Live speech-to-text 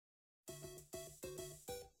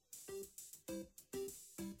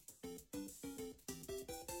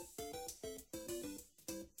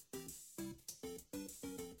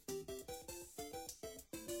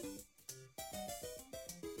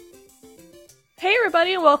Hey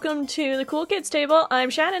everybody, and welcome to the Cool Kids Table. I'm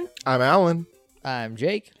Shannon. I'm Alan. I'm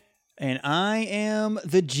Jake. And I am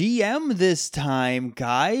the GM this time,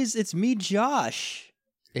 guys. It's me, Josh.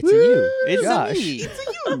 It's you. It's Josh. me.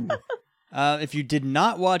 You. If you did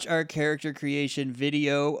not watch our character creation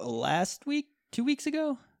video last week, 2 weeks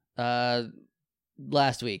ago?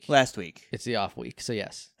 Last week. Last week. It's the off week, so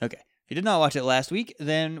yes. Okay. If you did not watch it last week,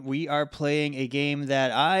 then we are playing a game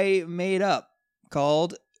that I made up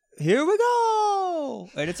called Here We Go!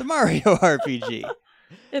 And it's a Mario RPG.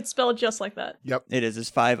 It's spelled just like that. Yep. It is. It's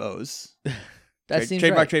 5 O's. That seems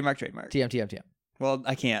trademark, right. trademark. TM. Well,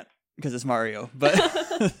 I can't because it's Mario, but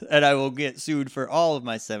and I will get sued for all of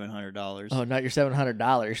my $700. Oh, not your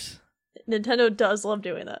 $700. Nintendo does love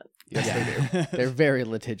doing that. Yes, they do. They're very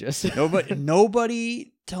litigious.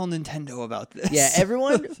 Nobody tell Nintendo about this. Yeah,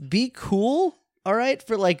 everyone be cool, all right,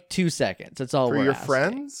 for like 2 seconds. That's all For we're your asking.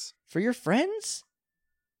 friends? For your friends?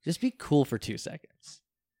 Just be cool for 2 seconds.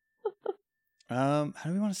 How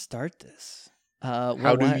do we want to start this?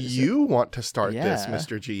 How do you want to start this, Yeah.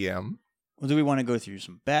 Mr. GM? Well, do we want to go through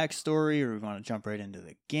some backstory, or do we want to jump right into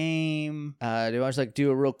the game? Do you want to just like do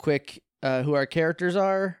a real quick who our characters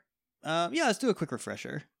are Yeah, let's do a quick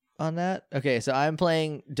refresher. on that? Okay, so I'm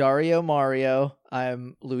playing Dario Mario.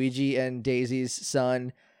 I'm Luigi and Daisy's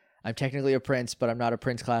son. I'm technically a prince, but I'm not a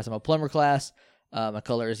prince class. I'm a plumber class. My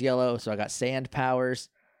color is yellow, so I got sand powers.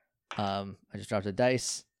 I just dropped a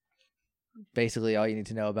dice. Basically, all you need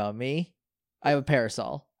to know about me. I have a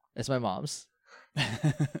parasol. It's my mom's.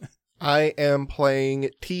 I am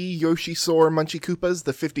playing T. Yoshisaur Munchie Koopas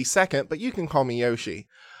the 52nd, but you can call me Yoshi.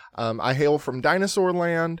 I hail from Dinosaur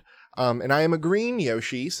Land, and I am a green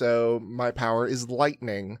Yoshi, so my power is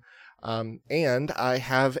lightning. And I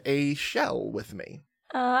have a shell with me.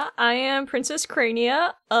 I am Princess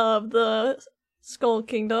Crania of the Skull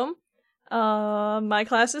Kingdom. My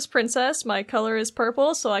class is Princess, my color is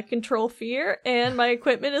purple, so I control fear, and my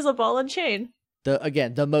equipment is a ball and chain.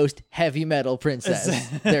 The most heavy metal princess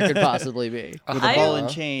there could possibly be. With I a ball am-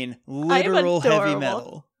 and chain, literal heavy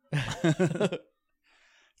metal. adorable.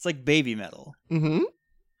 It's like baby metal. Mm-hmm.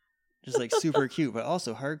 Just like super cute, but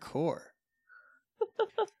also hardcore.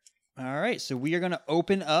 All right, so we are going to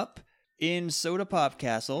open up in Soda Pop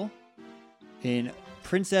Castle in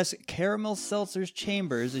Princess Caramel Seltzer's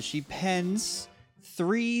chambers as she pens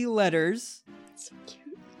 3 letters So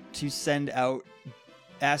cute. to send out,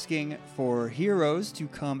 asking for heroes to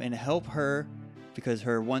come and help her because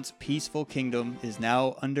her once peaceful kingdom is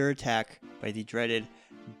now under attack by the dreaded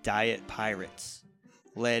Diet Pirates,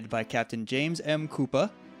 led by Captain James M. Koopa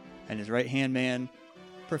and his right-hand man,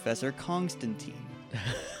 Professor Constantine.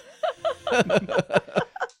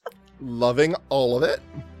 Loving all of it.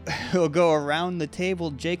 We'll go around the table.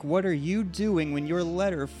 Jake, what are you doing when your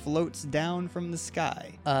letter floats down from the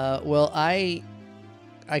sky? Well, I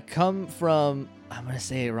come from, I'm going to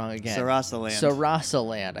say it wrong again. Sarasaland. Sarasa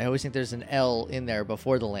Land. I always think there's an L in there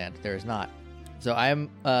before the land. There is not. So I'm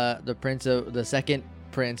the second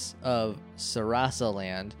prince of Sarasa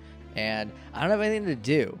Land, and I don't have anything to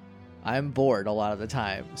do. I'm bored a lot of the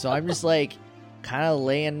time. So I'm just like kind of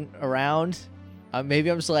laying around. Maybe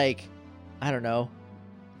I'm just like, I don't know,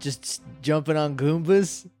 just jumping on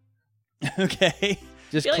Goombas. Okay.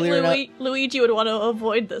 Just I feel clearing like up. Luigi would want to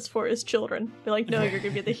avoid this for his children. Be like, no, you're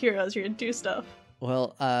gonna be the heroes, you're gonna do stuff.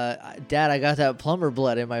 Well, Dad, I got that plumber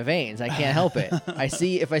blood in my veins. I can't help it.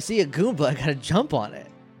 If I see a Goomba, I gotta jump on it.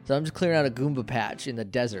 So I'm just clearing out a Goomba patch in the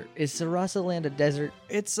desert. Is Sarasa Land a desert?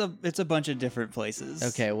 It's a bunch of different places.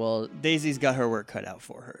 Okay, well, Daisy's got her work cut out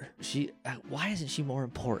for her. why isn't she more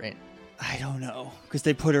important? I don't know, because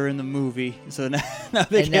they put her in the movie, so now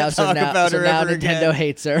they And can't talk about her now ever Nintendo again.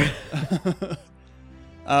 hates her.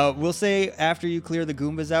 We'll say after you clear the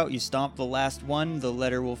Goombas out, you stomp the last one, the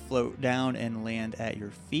letter will float down and land at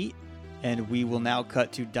your feet, and we will now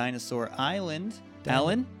cut to Dinosaur Island.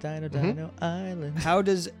 Alan, Dino Island. how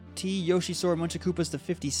does T. Yoshisaur Munchakoopas the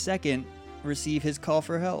 52nd receive his call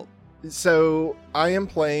for help? So I am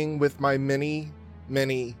playing with my many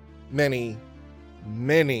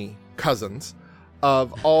cousins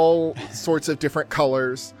of all sorts of different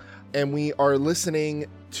colors, and we are listening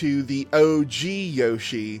to the OG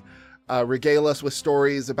Yoshi regale us with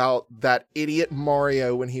stories about that idiot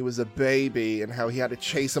Mario when he was a baby and how he had to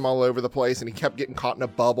chase him all over the place and he kept getting caught in a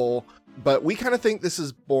bubble. But we kind of think this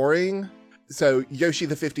is boring. So Yoshi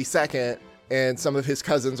the 52nd and some of his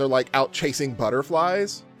cousins are like out chasing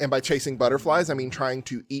butterflies. And by chasing butterflies, I mean trying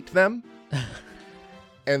to eat them.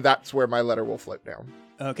 And that's where my letter will float down.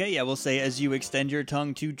 Okay, yeah, we'll say as you extend your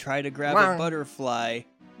tongue to try to grab Wah. a butterfly,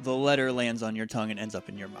 the letter lands on your tongue and ends up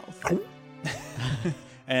in your mouth.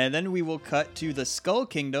 And then we will cut to the Skull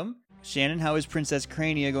Kingdom, Shannon, how is Princess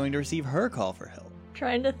Crania going to receive her call for help?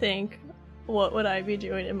 Trying to think, what would I be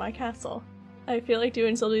doing in my castle? I feel like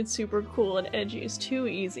doing something super cool and edgy is too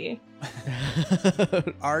easy.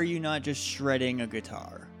 Are you not just shredding a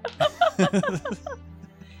guitar?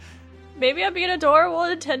 Maybe I'm being adorable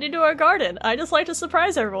and tending to our garden. I just like to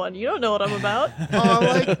surprise everyone. You don't know what I'm about. Oh,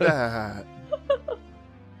 I like that.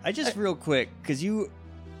 I just real quick, because you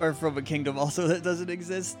are from a kingdom also that doesn't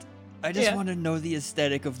exist. I just Yeah. want to know the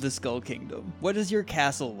aesthetic of the Skull Kingdom. What does your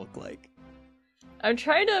castle look like? I'm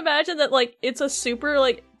trying to imagine that, like, it's a super,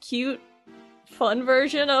 like, cute, fun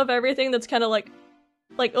version of everything that's kind of, like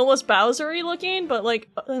almost Bowser-y looking, but, like,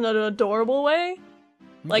 in an adorable way.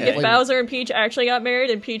 Like, Okay. if Bowser and Peach actually got married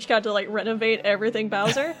and Peach got to, like, renovate everything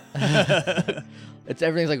Bowser.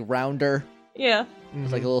 Everything's like rounder. Yeah.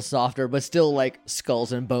 It's like a little softer, but still like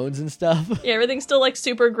skulls and bones and stuff. Yeah, everything's still, like,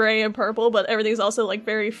 super gray and purple, but everything's also, like,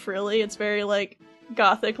 very frilly. It's very, like,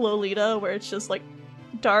 gothic Lolita, where it's just, like,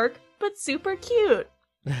 dark, but super cute.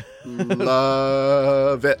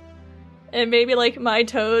 Love it. And maybe, like, my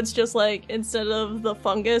toads just, like, instead of the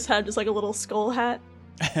fungus, have just, like, a little skull hat.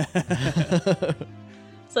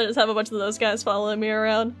 So I just have a bunch of those guys following me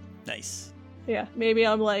around. Nice. Yeah, maybe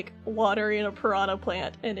I'm, like, watering a piranha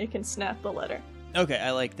plant and it can snap the letter. Okay,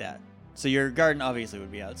 I like that. So your garden obviously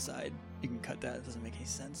would be outside. You can cut that. It doesn't make any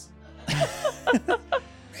sense.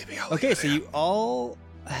 Maybe I'll Okay, leave so it you all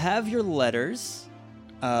have your letters.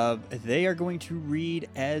 They are going to read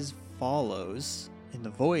as follows in the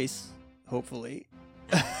voice, hopefully,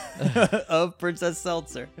 of Princess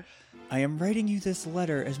Seltzer. I am writing you this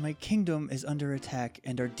letter as my kingdom is under attack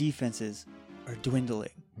and our defenses are dwindling.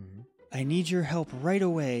 I need your help right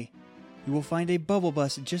away. You will find a bubble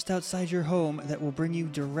bus just outside your home that will bring you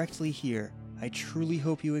directly here. I truly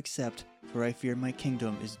hope you accept, for I fear my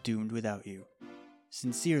kingdom is doomed without you.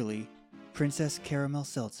 Sincerely, Princess Caramel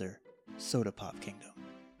Seltzer, Soda Pop Kingdom.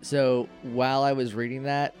 So while I was reading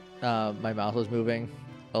that, my mouth was moving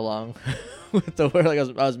along with the word. Like I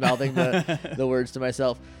was mouthing the words to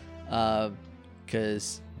myself,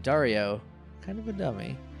 because Dario, kind of a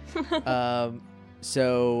dummy.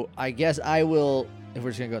 So I guess I will, if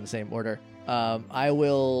we're just gonna go in the same order, I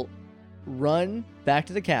will run back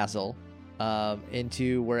to the castle,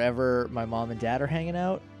 into wherever my mom and dad are hanging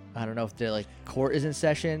out. I don't know if their like court is in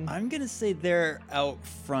session. I'm gonna say they're out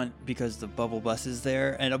front because the bubble bus is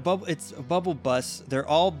there, and it's a bubble bus. They're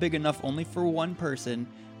all big enough only for one person.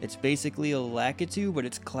 It's basically a Lakitu, but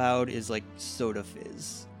its cloud is like soda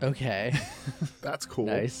fizz. Okay, That's cool.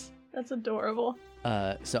 nice. That's adorable.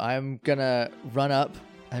 So I'm gonna run up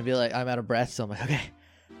and be like, I'm out of breath, so I'm like, okay,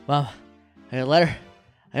 Mom, I got a letter.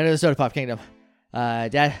 I gotta go to the Soda Pop Kingdom.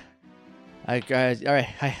 Dad, all right,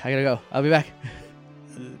 hi, I gotta go. I'll be back.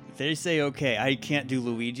 They say okay. I can't do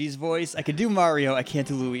Luigi's voice. I can do Mario. I can't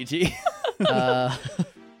do Luigi.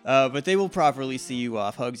 But they will properly see you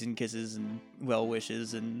off. Hugs and kisses and well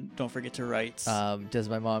wishes, and don't forget to write. Does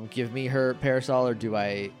my mom give me her parasol, or do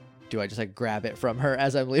I just like grab it from her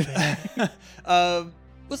as I'm leaving?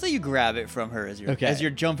 We'll say you grab it from her as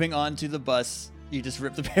you're jumping onto the bus. You just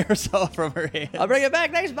rip the parasol from her hand. I'll bring it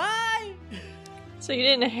back next. Bye. So you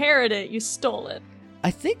didn't inherit it, you stole it.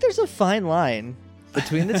 I think there's a fine line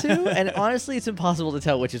between the two, and honestly, it's impossible to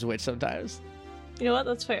tell which is which sometimes. You know what?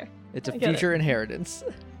 That's fair. It's a I get it. future inheritance.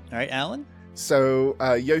 All right, Alan. So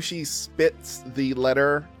Yoshi spits the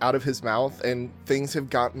letter out of his mouth, and things have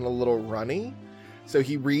gotten a little runny. So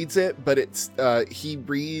he reads it, but he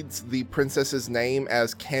reads the princess's name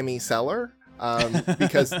as Cammy Seller,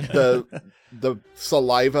 because the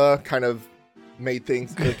saliva kind of made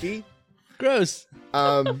things cookie. Gross.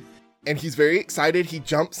 And he's very excited. He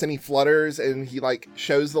jumps and he flutters and he like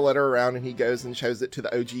shows the letter around, and he goes and shows it to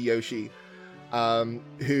the OG Yoshi,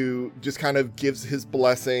 who just kind of gives his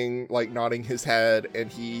blessing, like nodding his head,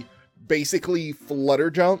 and he basically flutter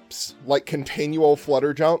jumps, like continual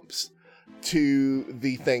flutter jumps to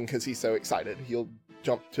the thing because he's so excited. He'll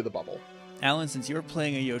jump to the bubble. Alan, since you're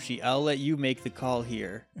playing a Yoshi, I'll let you make the call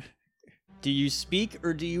here. Do you speak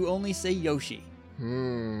or do you only say Yoshi?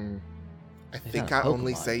 I He's think not I a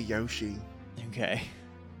only Pokemon. say Yoshi. Okay.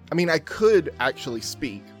 I mean, I could actually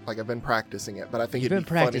speak. Like, I've been practicing it, but I think You've it'd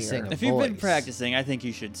been be practicing funnier. If you've been voice. practicing, I think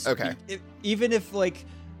you should speak. Okay. Even if, like,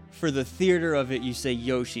 for the theater of it, you say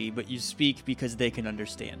Yoshi, but you speak because they can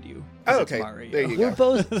understand you. 'Cause Oh, it's okay. Mario. There you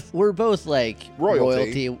We're both like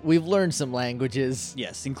Royalty. We've learned some languages.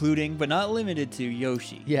 Yes, including, but not limited to,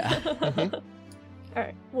 Yoshi. Yeah.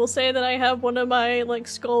 Alright, we'll say that I have one of my, like,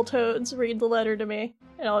 skull toads read the letter to me,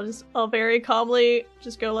 and I'll very calmly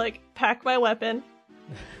just go, like, pack my weapon,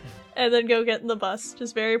 and then go get in the bus,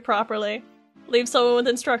 just very properly. Leave someone with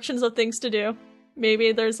instructions of things to do.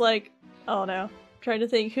 Maybe there's like, oh no, I'm trying to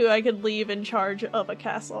think who I could leave in charge of a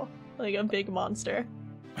castle, like a big monster.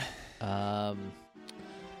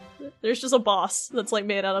 There's just a boss that's like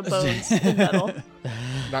made out of bones and metal,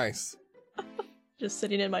 Nice. just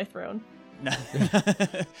sitting in my throne.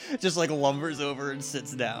 Just like lumbers over and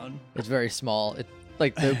sits down. It's very small.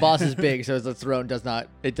 Like the boss is big, so the throne does not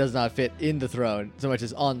fit in the throne so much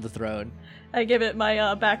as on the throne. I give it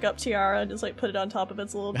my backup tiara and just like put it on top of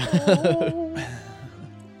its little.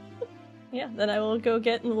 Yeah, then I will go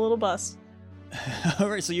get in the little bus. All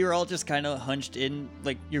right, so you're all just kind of hunched in,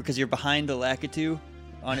 like because you're behind the Lakitu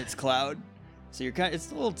on its cloud. So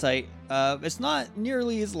it's a little tight. It's not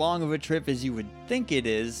nearly as long of a trip as you would think it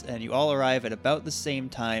is, and you all arrive at about the same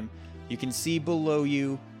time. You can see below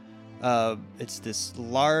you, it's this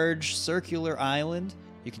large circular island.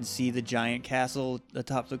 You can see the giant castle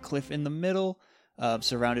atop the cliff in the middle,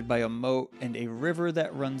 surrounded by a moat and a river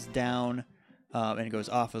that runs down, and it goes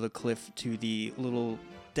off of the cliff to the little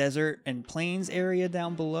desert and plains area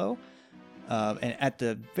down below. And at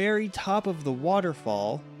the very top of the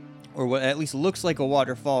waterfall, or what at least looks like a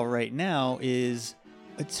waterfall right now, is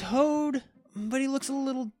a toad, but he looks a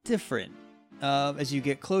little different. As you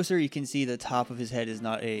get closer, you can see the top of his head is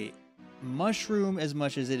not a mushroom as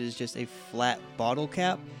much as it is just a flat bottle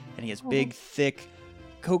cap, and he has big, thick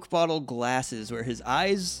Coke bottle glasses where his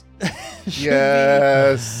eyes should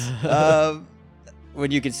Yes. be.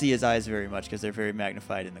 When you can see his eyes very much because they're very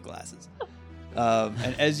magnified in the glasses.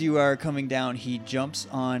 And as you are coming down, he jumps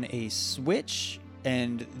on a switch,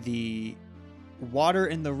 and the water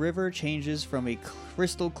in the river changes from a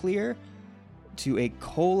crystal clear to a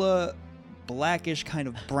cola blackish kind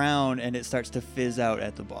of brown, and it starts to fizz out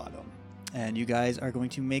at the bottom. And you guys are going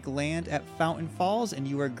to make land at Fountain Falls, and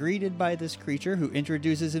you are greeted by this creature who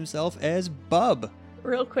introduces himself as Bub.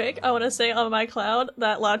 Real quick, I want to say on my cloud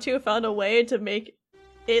that Latu found a way to make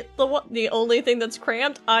it the only thing that's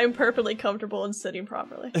cramped. I'm perfectly comfortable in sitting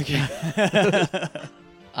properly. Okay.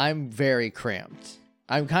 I'm very cramped.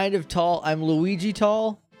 I'm kind of tall. I'm Luigi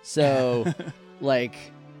tall, so like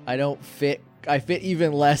I don't fit. I fit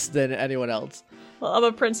even less than anyone else. Well, I'm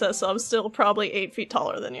a princess, so I'm still probably 8 feet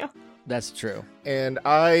taller than you. That's true. And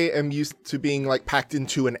I am used to being like packed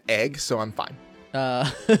into an egg, so I'm fine.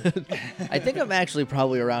 I think I'm actually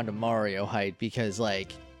probably around a Mario height because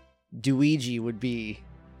like Luigi would be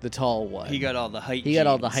the tall one. He got all the height. He got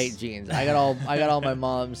all the height genes. I got all my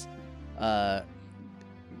mom's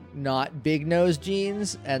not big nose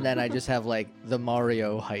genes, and then I just have like the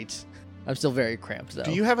Mario height. I'm still very cramped though.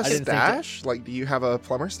 Do you have a I didn't think to- stash? Like, do you have a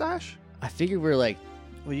plumber stash? I figured we're like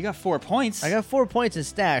Well, you got 4 points. I got 4 points in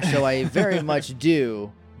stash, so I very much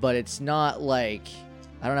do, but it's not like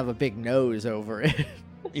I don't have a big nose over it.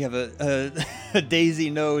 You have a Daisy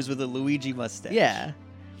nose with a Luigi mustache. Yeah.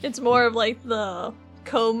 It's more of like the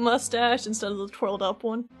comb mustache instead of the twirled up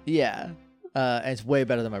one. Yeah. And it's way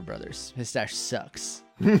better than my brother's. His stash sucks.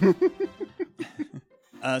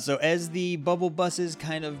 So as the bubble buses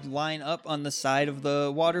kind of line up on the side of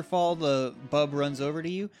the waterfall, the bub runs over to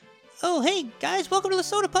you. Oh, hey, guys, welcome to the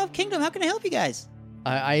Soda Pop Kingdom. How can I help you guys?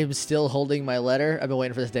 I am still holding my letter. I've been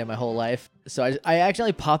waiting for this day my whole life. So I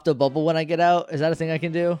accidentally popped a bubble when I get out. Is that a thing I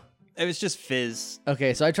can do? It was just fizz.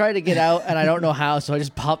 Okay, so I tried to get out, and I don't know how, so I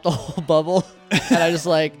just popped the whole bubble. And I just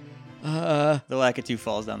like, The Lakitu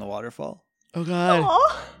falls down the waterfall. oh God.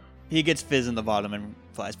 Aw. He gets fizz in the bottom and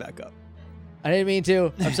flies back up. I didn't mean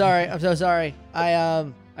to. I'm sorry. I'm so sorry.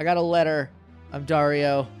 I got a letter. I'm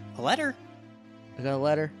Dario. A letter? I got a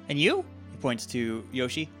letter. And you? He points to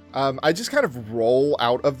Yoshi. I just kind of roll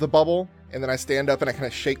out of the bubble, and then I stand up and I kind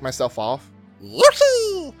of shake myself off.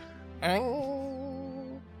 Yoshi!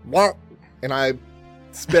 What? And I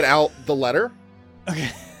spit out the letter.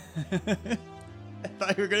 Okay. I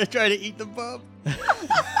thought you were going to try to eat the bub.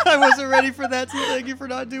 I wasn't ready for that, so thank you for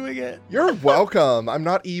not doing it. You're welcome. I'm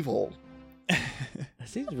not evil. That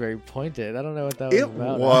seems very pointed. I don't know what that was It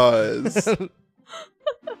about. was.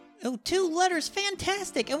 Oh, 2 letters.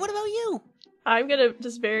 Fantastic. And what about you? I'm gonna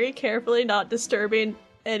just very carefully, not disturbing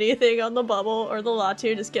anything on the bubble or the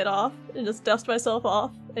Latu, just get off and just dust myself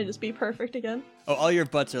off and just be perfect again. Oh, all your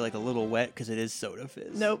butts are like a little wet because it is soda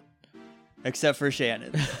fizz. Nope. Except for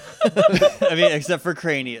Shannon. I mean, except for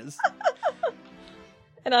Crania's.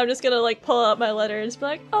 And I'm just gonna like pull out my letter and just be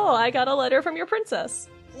like, oh, I got a letter from your princess.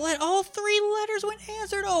 Let all 3 letters went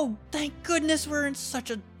answered. Oh, thank goodness we're in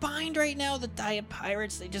such a bind right now. The Diet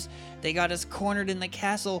Pirates, they got us cornered in the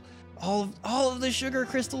castle. All of the sugar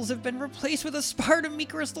crystals have been replaced with aspartame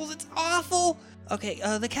crystals. It's awful. Okay,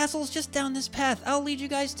 the castle's just down this path. I'll lead you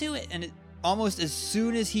guys to it. And almost as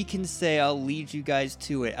soon as he can say, I'll lead you guys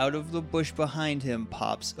to it, out of the bush behind him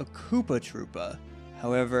pops a Koopa Troopa.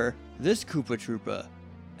 However, this Koopa Troopa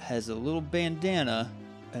has a little bandana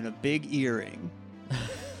and a big earring.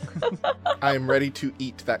 I am ready to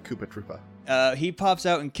eat that Koopa Troopa. He pops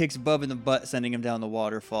out and kicks Bub in the butt, sending him down the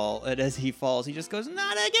waterfall. And as he falls, he just goes,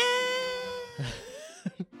 "Not again!"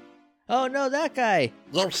 Oh no, that guy.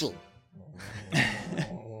 Yoshi.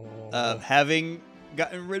 Having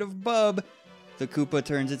gotten rid of Bub, the Koopa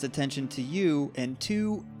turns its attention to you, and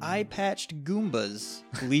two eye-patched Goombas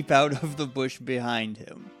leap out of the bush behind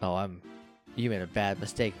him. Oh, you made a bad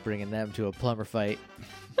mistake bringing them to a plumber fight.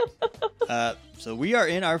 So we are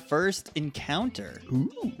in our first encounter.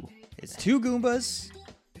 Ooh. It's two Goombas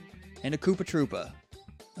and a Koopa Troopa.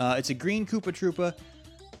 It's a green Koopa Troopa.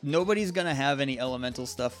 Nobody's going to have any elemental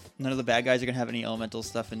stuff. None of the bad guys are going to have any elemental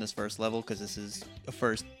stuff in this first level because this is a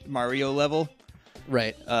first Mario level.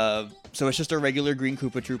 Right. So it's just a regular green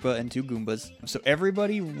Koopa Troopa and two Goombas. So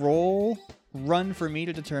everybody run for me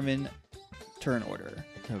to determine turn order.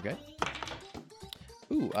 Okay.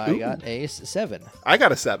 Ooh, I got a 7. I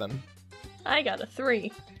got a 7. I got a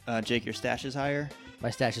 3. Jake, your stash is higher. My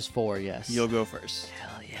stash is 4, yes. You'll go first.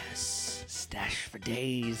 Hell yes. Stash for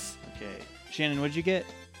days. Okay. Shannon, what'd you get?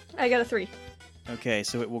 I got a 3. Okay,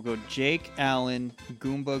 so it will go Jake, Alan,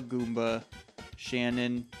 Goomba,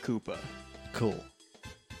 Shannon, Koopa. Cool.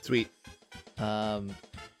 Sweet.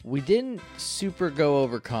 We didn't super go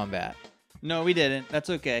over combat. No, we didn't. That's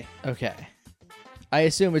okay. Okay. I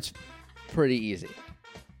assume it's pretty easy.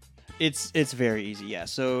 It's very easy, yeah.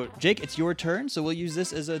 So, Jake, it's your turn, so we'll use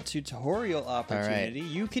this as a tutorial opportunity.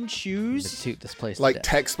 You can I'm gonna choose... toot this place to Like death.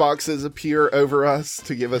 text boxes appear over us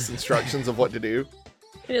to give us instructions of what to do.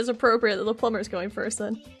 It is appropriate that the plumber's going first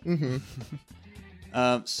then.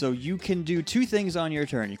 Mm-hmm. So you can do two things on your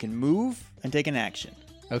turn. You can move and take an action.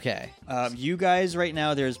 Okay. You guys, right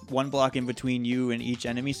now, there's one block in between you and each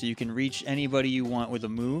enemy, so you can reach anybody you want with a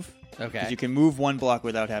move. Okay. You can move one block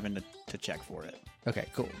without having to check for it. Okay,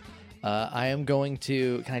 cool. I am going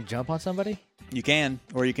to... Can I jump on somebody? You can,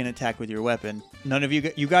 or you can attack with your weapon. None of you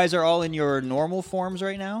guys are all in your normal forms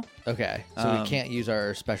right now, Okay. So we can't use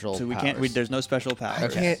our special so we powers. can't. There's no special power. I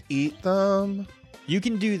can't eat them. You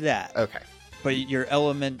can do that, Okay. but your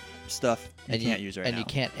element stuff you And can't use right now. And you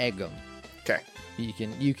can't egg them. Okay.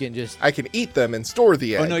 You can just... I can eat them and store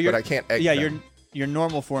the egg, Oh, no, but I can't egg Yeah, them. your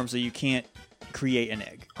normal form, so you can't create an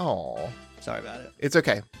egg. Oh, Sorry about it. it's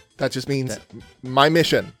okay. That just means my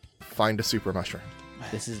mission: find a super mushroom.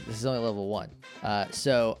 This is only level 1.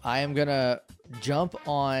 So I am gonna jump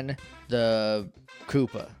on the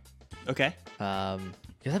Koopa. Okay.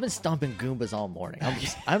 Because I've been stomping Goombas all morning.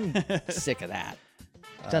 I'm sick of that.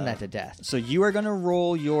 Done that to death. So you are gonna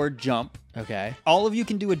roll your jump. Okay. All of you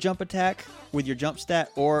can do a jump attack with your jump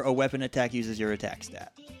stat, or a weapon attack uses your attack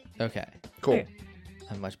stat. Okay. Cool. Okay.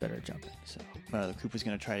 I'm much better at jumping. So The Koopa's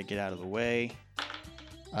gonna try to get out of the way.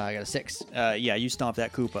 I got a 6. Yeah, you stomp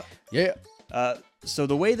that Koopa. Yeah. So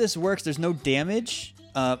the way this works, there's no damage.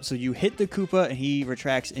 So you hit the Koopa and he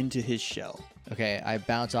retracts into his shell. Okay. I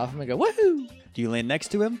bounce off him and go woohoo. Do you land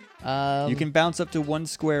next to him? You can bounce up to 1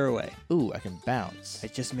 square away. Ooh, I can bounce. I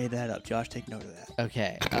just made that up. Josh, take note of that.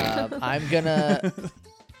 Okay.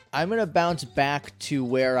 I'm gonna bounce back to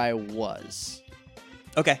where I was.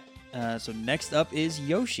 Okay. So next up is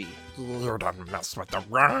Yoshi. You don't mess with the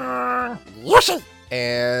wrong Yoshi.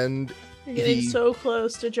 And You're getting he- so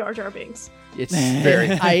close to Jar Jar Binks. It's Very.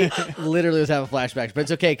 I literally was having flashbacks, but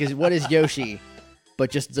it's okay because what is Yoshi, but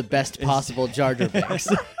just the best possible Jar Jar Binks.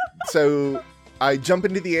 So I jump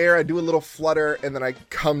into the air, I do a little flutter, and then I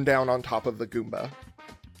come down on top of the Goomba.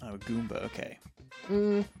 Oh, Goomba. Okay.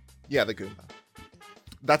 Yeah, the Goomba.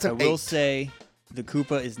 That's I an will 8. say the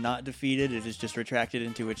Koopa is not defeated. It is just retracted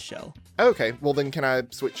into its shell. Okay, well then can I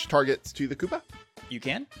switch targets to the Koopa? You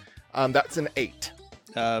can. That's an 8.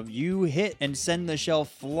 You hit and send the shell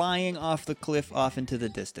flying off the cliff off into the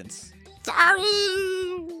distance. Sorry.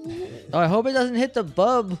 Oh, I hope it doesn't hit the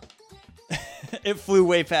bub. It flew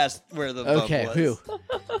way past where the bub Okay, was. whew.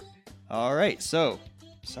 All right, so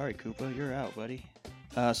sorry, Koopa, you're out, buddy.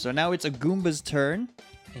 So now it's a Goomba's turn,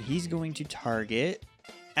 and he's going to target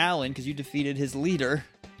Alan because you defeated his leader.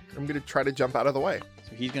 I'm gonna try to jump out of the way.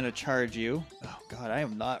 So he's going to charge you. Oh God, I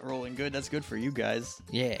am not rolling good. That's good for you guys.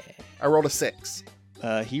 Yeah. I rolled a 6.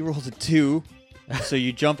 He rolled a 2, so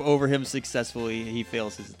you jump over him successfully. He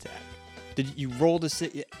fails his attack. Did you roll a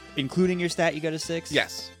 6, including your stat? You got a 6?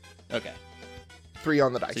 Yes. Okay. 3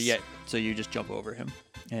 on the dice. So you just jump over him,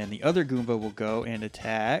 and the other Goomba will go and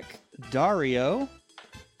attack Dario.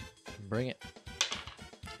 Bring it.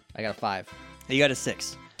 I got a 5. You got a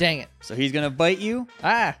 6. Dang it. So he's gonna bite you.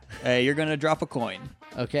 Ah. You're gonna drop a coin.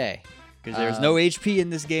 Okay. Because there's no HP in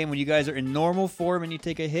this game. When you guys are in normal form and you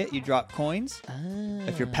take a hit, you drop coins.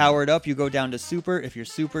 If you're powered up, you go down to super. If you're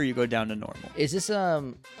super, you go down to normal. Is this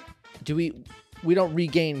do we don't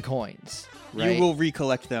regain coins, right? You will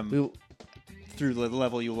recollect them through the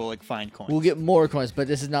level. You will like find coins. We'll get more coins, but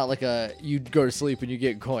this is not like you go to sleep and you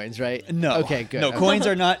get coins, right? No. Okay, good. No, Okay. coins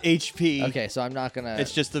are not HP. Okay, so I'm not gonna.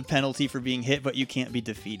 It's just the penalty for being hit, but you can't be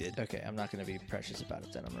defeated. Okay, I'm not gonna be precious about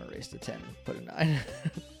it then. I'm gonna raise the 10 and put a 9.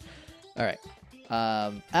 All right.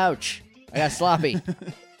 Ouch. I got sloppy.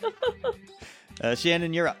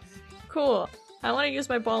 Shannon, you're up. Cool. I want to use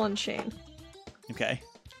my ball and chain. Okay.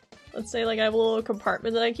 Let's say like I have a little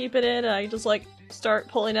compartment that I keep it in, and I just like start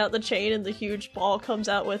pulling out the chain, and the huge ball comes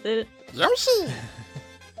out with it. Yoshi!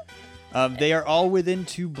 They are all within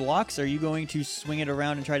 2 blocks. Are you going to swing it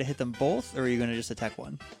around and try to hit them both, or are you going to just attack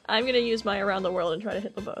one? I'm gonna use my around the world and try to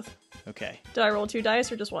hit them both. Okay. Did I roll 2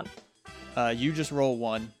 dice or just 1? You just roll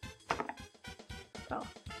 1. Oh,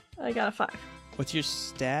 I got a 5. What's your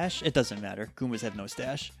stash? It doesn't matter. Goombas have no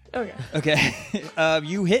stash. Okay. Okay.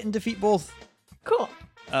 You hit and defeat both. Cool.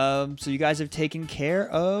 So you guys have taken care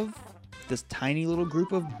of this tiny little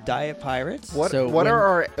group of diet pirates. What So what when- are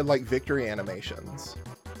our like victory animations?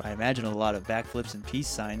 I imagine a lot of backflips and peace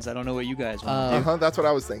signs. I don't know what you guys want to do. That's what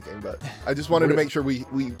I was thinking, but I just wanted to make sure we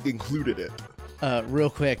included it. Real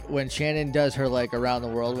quick, when Shannon does her like around the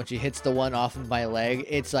world, when she hits the one off of my leg,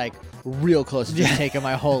 it's like real close to just taking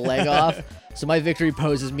my whole leg off. So my victory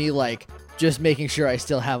pose is me like just making sure I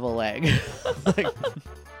still have a leg. Like,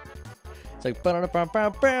 it's like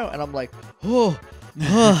ba-da-da-ba-ba-ba, and I'm like, oh.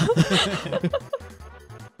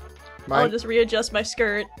 I'll just readjust my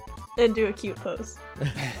skirt and do a cute pose.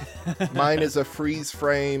 Mine is a freeze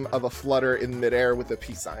frame of a flutter in midair with a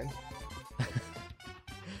peace sign.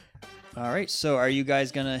 All right. So are you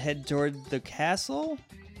guys going to head toward the castle?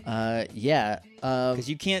 Yeah. Because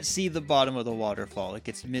you can't see the bottom of the waterfall. It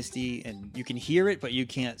gets misty and you can hear it, but you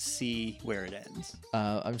can't see where it ends.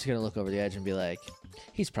 I'm just gonna look over the edge and be like,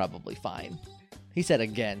 he's probably fine. He said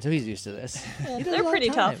again, so he's used to this. He does it They're all pretty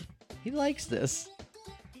the time. tough. He likes this.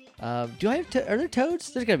 Do I have? Are there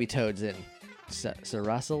toads? There's gotta be toads in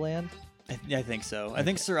Sarasa Land. I think so. I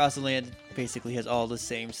think Sarasa Land basically has all the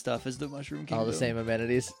same stuff as the Mushroom Kingdom. All the same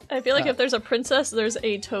amenities. I feel like if there's a princess, there's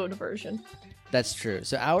a toad version. That's true.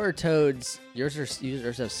 So our toads, yours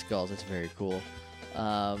have skulls. That's very cool.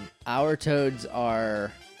 Our toads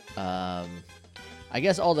are, I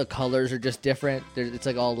guess all the colors are just different. It's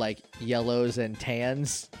like all like yellows and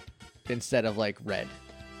tans instead of like red.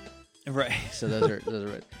 Right. So those are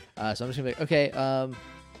red. So I'm just gonna be like, okay.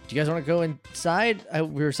 Do you guys want to go inside?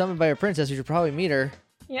 We were summoned by a princess. We should probably meet her.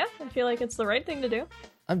 Yeah, I feel like it's the right thing to do.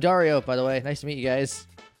 I'm Dario, by the way. Nice to meet you guys.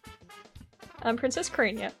 I'm Princess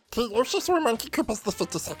Crania. Okay, Yoshi's Monkey Koopa's the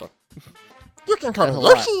 52nd. You can call That's me a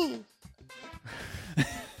lot. Yoshi!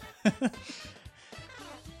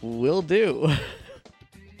 Will do.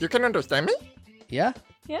 You can understand me? Yeah?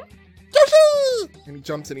 Yeah? Yoshi! And he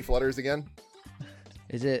jumps and he flutters again.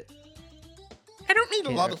 Is it? I don't meet a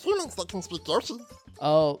Okay, lot of humans that can speak Yoshi.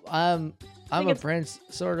 Oh, I'm think a it's- prince,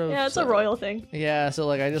 sort of. Yeah, it's a so- royal thing. Yeah, so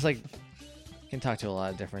like I just like can talk to a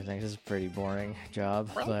lot of different things. It's a pretty boring job,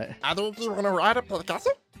 Well, but either of you want to ride up to the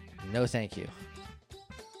castle? no, thank you.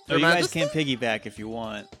 Or you Your guys Majesty? can piggyback if you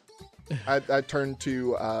want. I turn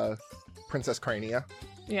to Princess Crania.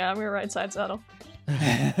 Yeah, I'm gonna ride side saddle.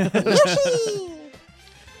 Yoshi!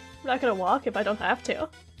 I'm not gonna walk if I don't have to.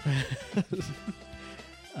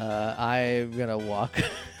 I'm gonna walk.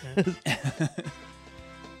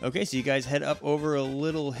 Okay, so you guys head up over a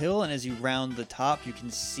little hill, and as you round the top, you can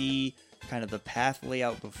see kind of the path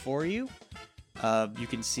layout before you. You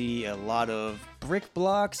can see a lot of brick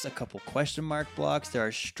blocks, a couple question mark blocks. There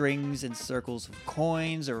are strings and circles of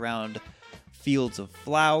coins around fields of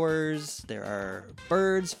flowers. There are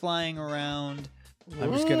birds flying around.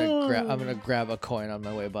 I'm just gonna grab a coin on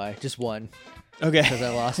my way by, just one, Okay. because I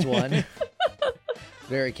lost one.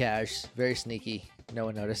 Very cash, very sneaky. No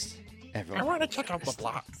one noticed. I Everyone. want to check out the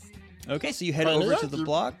blocks. Okay, so you head Crania, over to the you-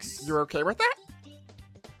 blocks. You're okay with that?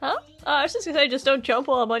 Huh? I was just gonna say, just don't jump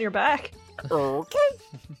while I'm on your back. Okay.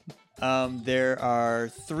 There are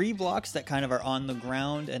 3 blocks that kind of are on the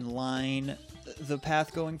ground and line the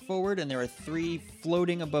path going forward, and there are 3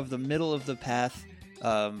 floating above the middle of the path,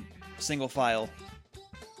 single file,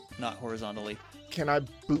 not horizontally. Can I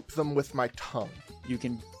boop them with my tongue? You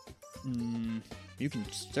can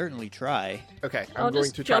certainly try. Okay, I'll I'm going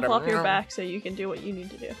just to try jump to. off your back so you can do what you need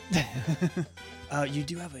to do. You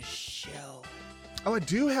do have a shell. Oh, I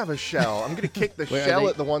do have a shell. I'm going to kick the Where are shell they?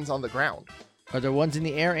 at the ones on the ground. Are there ones in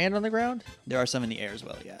the air and on the ground? There are some in the air as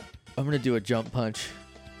well, yeah. I'm going to do a jump punch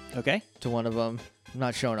Okay. to one of them. I'm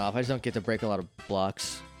not showing off. I just don't get to break a lot of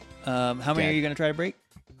blocks. How many Okay. are you going to try to break?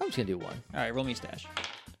 I'm just going to do one. All right, roll me a stash.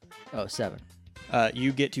 Oh, 7.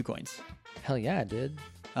 You get 2 coins. Hell yeah, I did.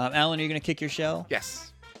 Alan, are you going to kick your shell?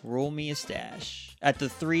 Yes. Roll me a stash. At the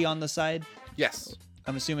 3 on the side, Yes.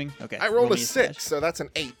 I'm assuming? Okay. I rolled roll a me 6, stash. so that's an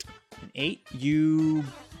 8. An 8. You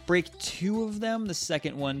break 2 of them. The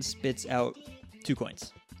second one spits out 2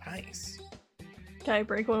 coins. Nice. Can I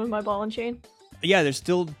break one with my ball and chain? Yeah, there's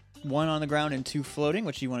still 1 on the ground and 2 floating.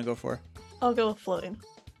 Which do you want to go for? I'll go with floating.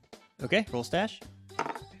 Okay, roll stash.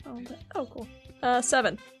 Oh, cool.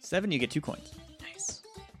 7. 7, you get 2 coins. Nice.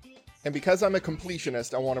 And because I'm a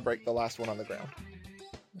completionist, I want to break the last one on the ground.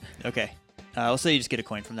 Okay. I'll say you just get a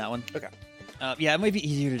coin from that one. Okay. Yeah, it might be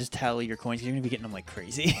easier to just tally your coins. 'Cause you're going to be getting them like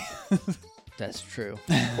crazy. That's true.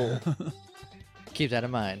 Cool. Keep that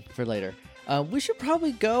in mind for later. We should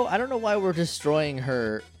probably go. I don't know why we're destroying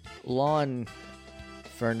her lawn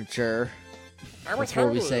furniture.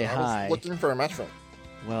 Before we say hi. Looking for a mushroom.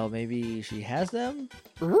 Well, maybe she has them?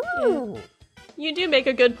 Ooh. You do make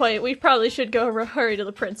a good point. We probably should go hurry to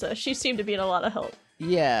the princess. She seemed to be in a lot of help.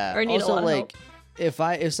 Yeah. Or need a also, lot of like,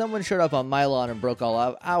 if someone showed up on my lawn and broke all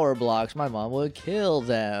of our blocks, my mom would kill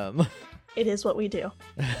them. It is what we do.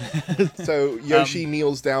 So Yoshi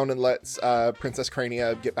kneels down and lets Princess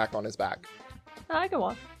Crania get back on his back. I can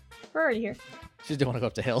walk. We're already here. She just didn't want to go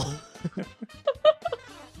up the hill.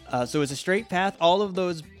 So it's a straight path. All of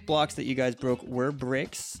those blocks that you guys broke were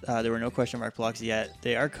bricks. There were no question mark blocks yet.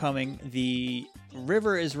 They are coming. The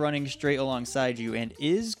river is running straight alongside you and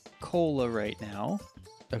is cola right now.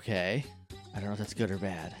 Okay. I don't know if that's good or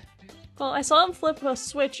bad. Well, I saw him flip a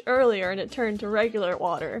switch earlier and it turned to regular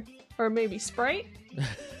water. Or maybe Sprite?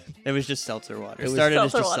 It was just seltzer water. It It was started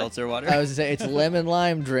as seltzer just water. seltzer water. I was gonna say it's lemon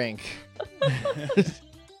lime drink.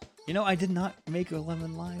 You know, I did not make a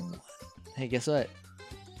lemon lime one. Hey, guess what?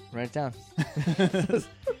 Write it down.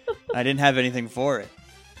 I didn't have anything for it.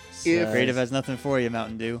 If- Creative has nothing for you,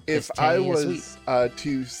 Mountain Dew. If It's I tangy and was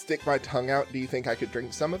to stick my tongue out, do you think I could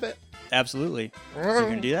drink some of it? Absolutely. So you're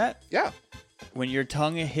going to do that? Yeah. When your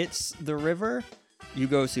tongue hits the river, you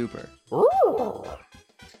go super.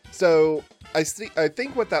 So I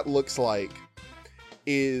think what that looks like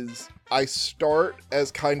is I start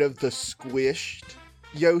as kind of the squished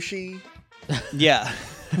Yoshi, Yeah.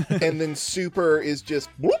 and then super is just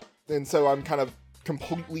whoop, and so I'm kind of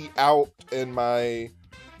completely out, and my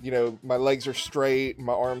legs are straight, and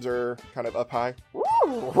my arms are kind of up high.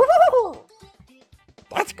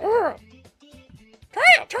 That's good. Try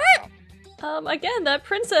it. Again, that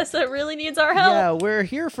princess that really needs our help. Yeah, we're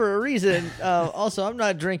here for a reason. Also, I'm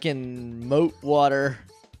not drinking moat water.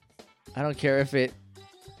 I don't care if it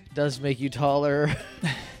does make you taller.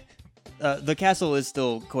 The castle is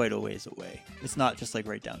still quite a ways away. It's not just like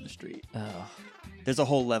right down the street. Oh. There's a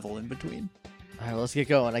whole level in between. All right, well, let's get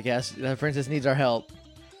going, I guess. The princess needs our help.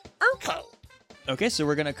 Okay. Okay, so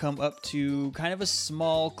we're gonna come up to kind of a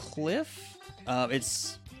small cliff.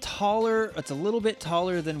 It's taller. It's a little bit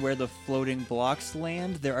taller than where the floating blocks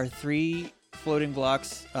land. There are 3 floating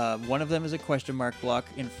blocks. One of them is a question mark block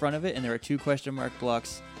in front of it, and there are 2 question mark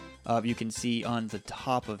blocks you can see on the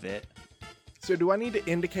top of it. So do I need to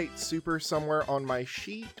indicate super somewhere on my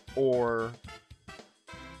sheet, or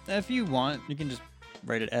If you want, you can just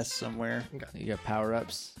write an S somewhere. You got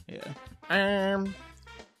power-ups. Yeah.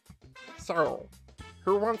 So,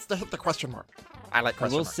 who wants to hit the question mark? I like I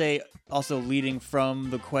question will mark. say, also leading from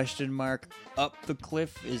the question mark up the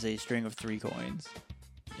cliff is a string of 3 coins,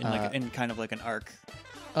 in kind of like an arc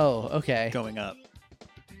Oh, okay. going up.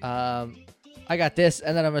 I got this,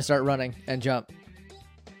 and then I'm gonna start running and jump.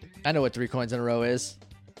 I know what 3 coins in a row is.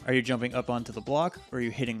 Are you jumping up onto the block, or are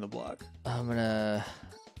you hitting the block? I'm gonna...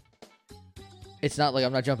 It's not like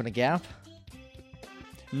I'm not jumping a gap.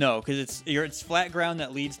 No, because it's flat ground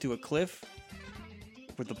that leads to a cliff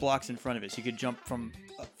with the blocks in front of it. So you could jump from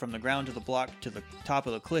the ground to the block to the top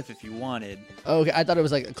of the cliff if you wanted. Okay, I thought it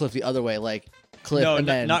was like a cliff the other way, like cliff No, and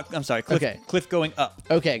then... not. I'm sorry. Cliff, Okay. cliff going up.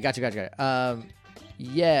 Okay, gotcha.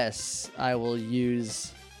 Yes, I will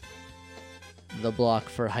use the block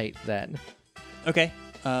for height then. Okay.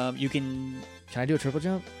 You can. Can I do a triple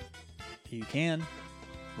jump? You can.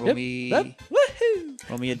 Roll Yep, me. yep. Woohoo!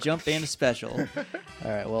 Roll me a jump and a special.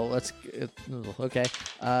 All right, well, let's... Okay.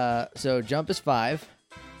 So jump is 5,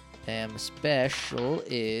 and special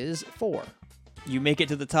is 4. You make it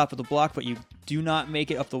to the top of the block, but you do not make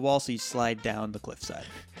it up the wall, so you slide down the cliffside.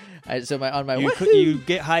 So on my You, woohoo... you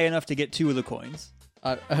get high enough to get 2 of the coins.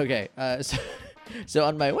 Okay, so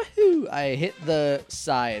on my woohoo, I hit the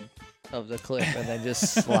side of the cliff and then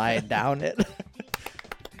just slide down it.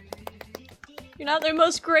 You're not the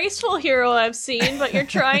most graceful hero I've seen, but you're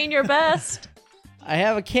trying your best. I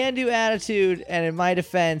have a can-do attitude, and in my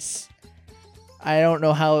defense, I don't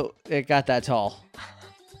know how it got that tall.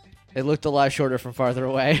 It looked a lot shorter from farther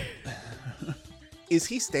away. Is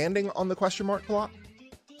he standing on the question mark block?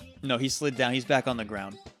 No, he slid down. He's back on the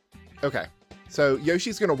ground. Okay. So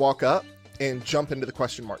Yoshi's going to walk up and jump into the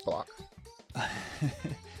question mark block.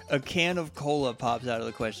 A can of cola pops out of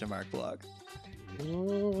the question mark block.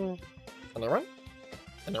 Anyone?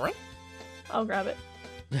 Anyone? I'll grab it.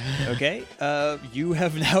 Okay, you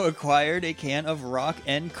have now acquired a can of rock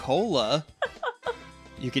and cola.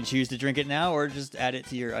 You can choose to drink it now or just add it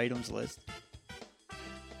to your items list.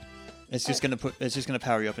 It's just gonna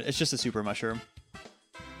power you up. It's just a super mushroom.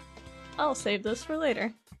 I'll save this for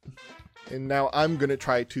later. And now I'm going to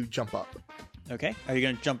try to jump up. Okay, are you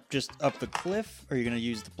gonna jump just up the cliff? Or are you gonna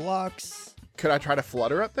use the blocks Could I try to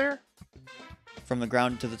flutter up there? from the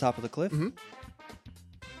ground to the top of the cliff? Mhm.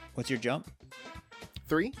 What's your jump?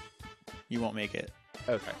 3? You won't make it.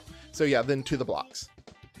 Okay. So yeah, then to the blocks.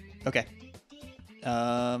 Okay.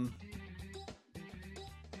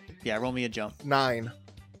 Yeah, roll me a jump. 9.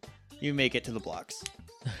 You make it to the blocks.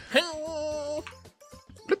 Hey!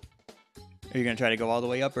 Are you gonna try to go all the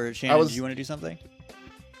way up, or Shannon, do you want to do something?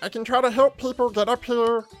 I can try to help people get up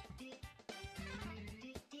here.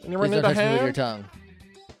 Anyone Please need don't a touch me with your hand?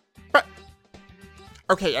 tongue.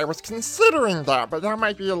 Okay, I was considering that, but that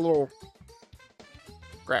might be a little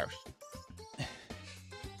gross.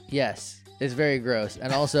 Yes, it's very gross.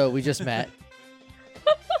 And also, we just met.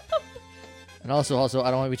 And also, I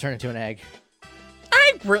don't want to be turned into an egg.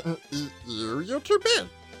 I wouldn't eat you. You're too big.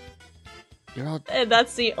 You're all... And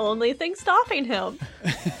that's the only thing stopping him.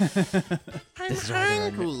 I'm This is why there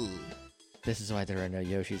are hungry. This is why there are no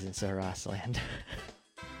Yoshis in Sarasa Land.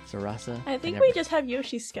 Sarasa? I think never- we just have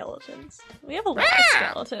Yoshi skeletons. We have a lot of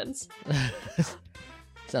skeletons.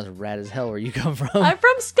 Sounds rad as hell where you come from. I'm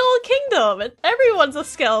from Skull Kingdom, and everyone's a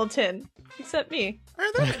skeleton. Except me.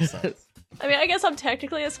 Oh, that makes sense. I mean, I guess I'm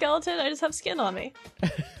technically a skeleton, I just have skin on me.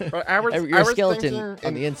 But I was, You're I a was skeleton thinking,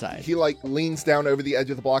 on the inside. He like leans down over the edge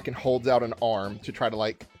of the block and holds out an arm to try to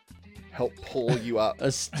like help pull you up.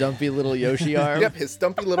 A stumpy little Yoshi arm? Yep, his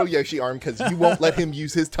stumpy little Yoshi arm because you won't let him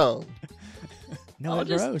use his tongue. No, I'll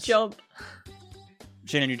just gross. jump.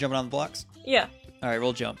 Shannon, you jumping on the blocks? Yeah. All right,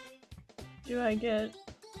 roll jump. Do I get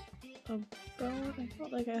a bonus? I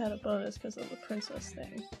felt like I had a bonus because of the princess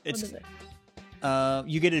thing. It's- What is it?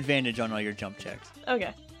 You get advantage on all your jump checks.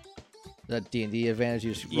 Okay. That D&D advantage,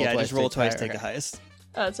 you just roll Yeah, twice. just roll twice, higher. take the Okay. highest.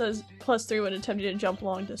 It says +3 when attempting to jump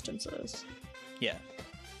long distances. Yeah.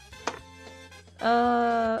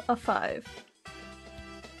 A 5.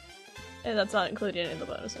 And that's not including any of the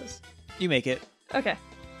bonuses. You make it. Okay.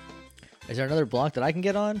 Is there another block that I can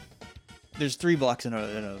get on? There's 3 blocks in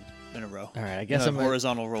a row. All right, I guess In a I'm gonna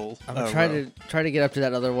horizontal roll. I'm gonna try to get up to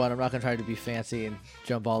that other one. I'm not gonna try to be fancy and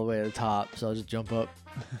jump all the way to the top, so I'll just jump up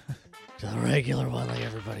to the regular one like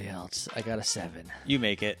everybody else. I got a 7. You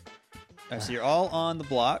make it. All right, so you're all on the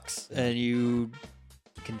blocks, and you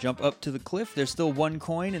can jump up to the cliff. There's still 1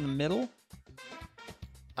 coin in the middle.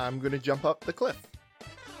 I'm gonna jump up the cliff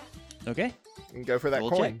Okay. and go for that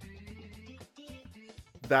Roll coin.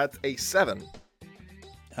 That's a 7.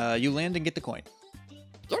 You land and get the coin.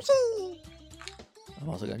 Yoshi! I'm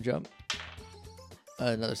also gonna jump.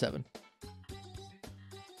 Another 7.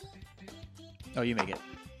 Oh, you make it.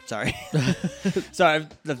 Sorry. Sorry,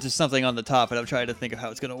 there's just something on the top, and I'm trying to think of how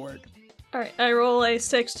it's going to work. Alright, I roll a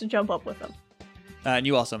 6 to jump up with them. And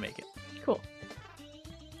you also make it. Cool.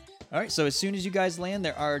 All right, so as soon as you guys land,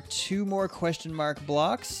 there are 2 more question mark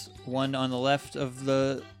blocks. One on the left of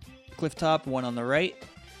the cliff top, one on the right.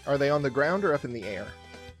 Are they on the ground or up in the air?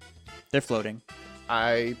 They're floating.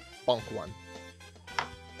 I bonk one.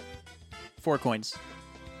 4 coins.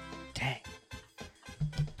 Dang.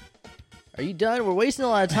 Are you done? We're wasting a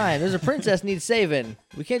lot of time. There's a princess needs saving.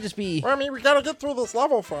 We can't just be. Well, I mean, we gotta get through this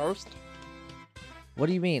level first. What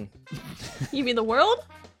do you mean? You mean the world?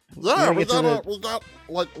 Yeah, gotta we get through gotta, we got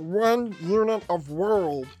like 1 unit of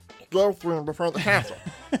world to go through before the castle.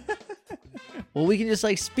 Well, we can just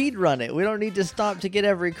like speed run it. We don't need to stop to get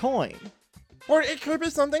every coin. Or it could be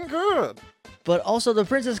something good. But also, the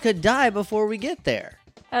princess could die before we get there.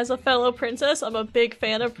 As a fellow princess, I'm a big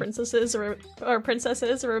fan of princesses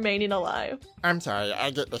remaining alive. I'm sorry, I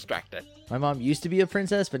get distracted. My mom used to be a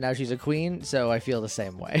princess, but now she's a queen, so I feel the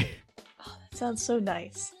same way. That sounds so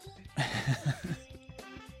nice.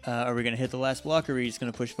 Are we going to hit the last block, or are we just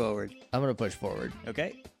going to push forward? I'm gonna push forward.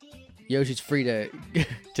 Okay. Yoshi's free to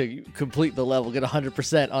to complete the level, get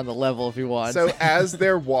 100% on the level if he wants. So as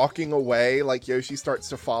they're walking away, like Yoshi starts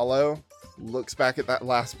to follow, looks back at that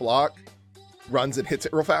last block, runs and hits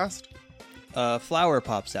it real fast. A flower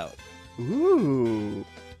pops out. Ooh,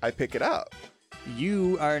 I pick it up.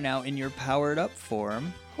 You are now in your powered up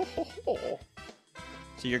form.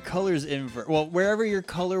 So your color's invert. Well, wherever your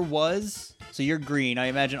color was, so you're green. I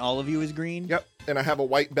imagine all of you is green. Yep, and I have a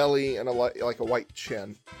white belly and like a white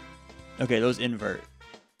chin. Okay, those invert.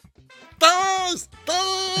 Those!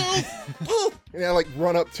 And I like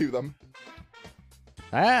run up to them.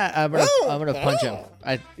 I'm gonna punch him.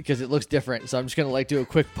 Because it looks different, so I'm just gonna like do a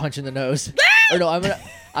quick punch in the nose. Or no, I'm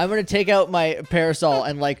gonna take out my parasol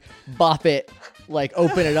and like bop it, like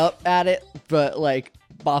open it up at it, but like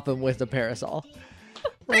bop him with the parasol.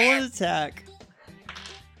 Roll an attack.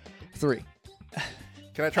 3.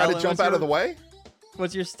 Can I try Alan, to jump what's out of your- the way?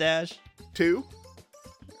 What's your stash? 2,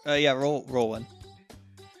 Yeah, roll one.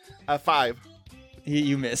 5.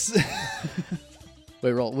 You miss.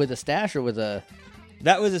 Wait, roll with a stash or with a?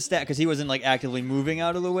 That was a stat because he wasn't like actively moving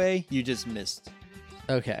out of the way. You just missed.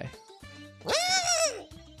 Okay.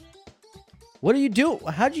 What do you do?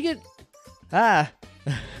 How'd you get?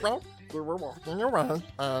 Well, we were walking around,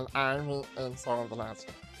 and I went and saw the last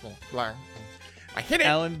line. I hit it,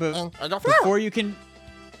 Alan, but and I got before you can,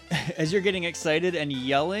 as you're getting excited and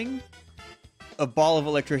yelling, a ball of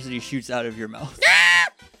electricity shoots out of your mouth.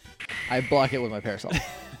 I block it with my parasol.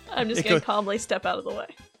 I'm just It gonna goes- calmly step out of the way.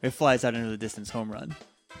 It flies out into the distance, home run.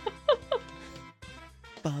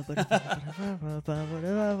 I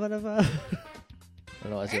don't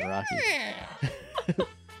know. I said Rocky.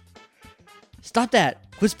 Stop that!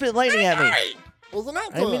 Quit spit lightning at me! It was an I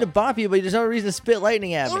didn't mean to accident. bop you, but there's no reason to spit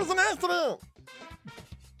lightning at It me. was an accident.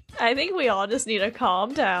 I think we all just need to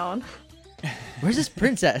calm down. Where's this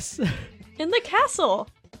princess? In the castle.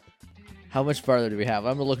 How much farther do we have?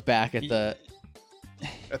 I'm gonna look back at the.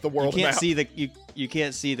 At the You world can't map. see you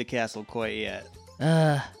can't see the castle quite yet.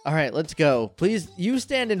 All right, let's go. Please, you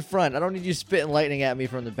stand in front. I don't need you spitting lightning at me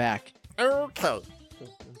from the back. Okay.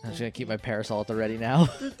 I'm just gonna keep my parasol at the ready now.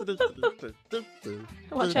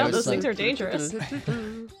 Watch out, those things are dangerous.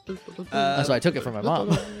 That's why I took it from my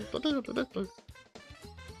mom.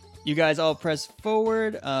 You guys all press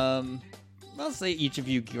forward. I'll say each of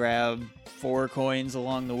you grab 4 coins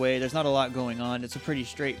along the way. There's not a lot going on. It's a pretty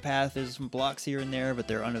straight path. There's some blocks here and there, but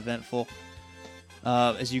they're uneventful.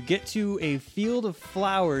 As you get to a field of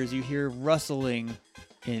flowers, you hear rustling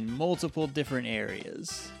in multiple different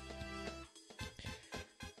areas.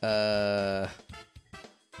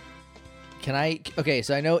 Can I? Okay,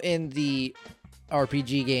 so I know in the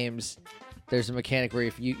RPG games, there's a mechanic where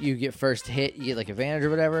if you get first hit, you get like advantage or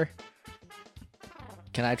whatever.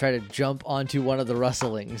 Can I try to jump onto one of the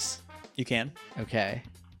rustlings? You can. Okay,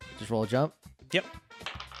 just roll a jump. Yep.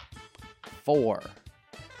 4.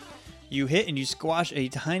 You hit and you squash a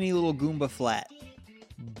tiny little Goomba flat.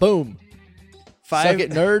 Boom. Suck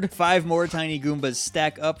it, nerd. 5 more tiny Goombas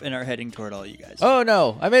stack up and are heading toward all you guys. Oh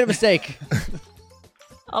no, I made a mistake.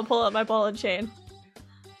 I'll pull out my ball and chain.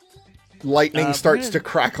 Lightning starts Brandon- to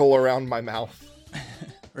crackle around my mouth.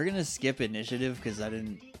 We're gonna skip initiative because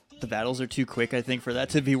the battles are too quick, I think, for that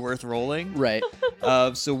to be worth rolling. Right.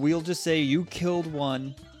 So we'll just say you killed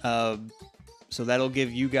one. So that'll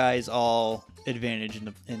give you guys all advantage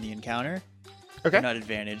in the encounter. Okay. Not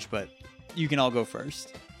advantage, but you can all go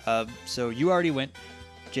first. So you already went,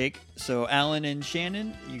 Jake. So Alan and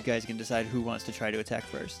Shannon, you guys can decide who wants to try to attack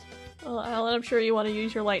first. Well, Alan, I'm sure you want to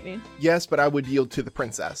use your lightning. Yes, but I would yield to the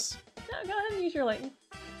princess. No, go ahead and use your lightning.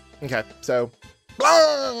 Okay, so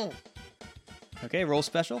Blah! Okay, roll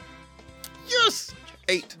special. yes,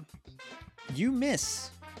 8. You miss.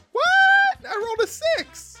 What? I rolled a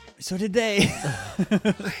 6. So did they.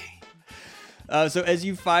 So as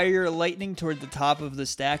you fire your lightning toward the top of the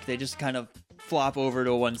stack, they just kind of flop over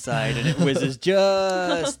to one side and it whizzes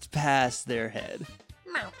just past their head.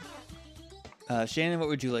 Shannon, what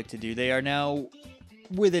would you like to do? They are now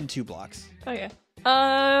within 2 blocks. Okay.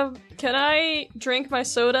 Can I drink my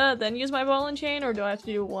soda, then use my ball and chain, or do I have to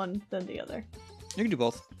do one, then the other? You can do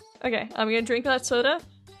both. Okay, I'm gonna drink that soda,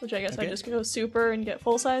 which I guess I Okay. just go super and get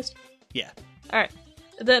full sized. Yeah. Alright.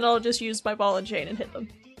 Then I'll just use my ball and chain and hit them.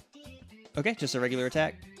 Okay, just a regular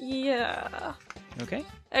attack. Yeah. Okay.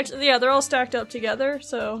 Actually, yeah, they're all stacked up together,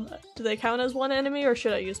 so do they count as one enemy, or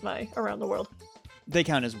should I use my around the world? They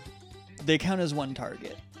count as one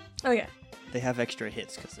target. Okay. They have extra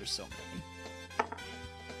hits because there's so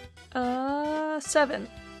many. 7.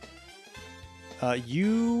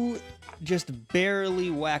 You just barely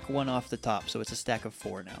whack one off the top, so it's a stack of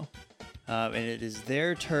 4 now. And it is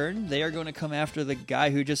their turn. They are going to come after the guy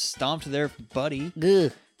who just stomped their buddy.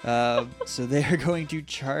 Ugh. So they are going to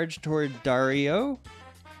charge toward Dario.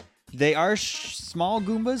 They are small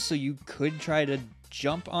Goombas, so you could try to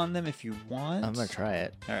jump on them if you want. I'm gonna try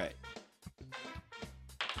it. All right.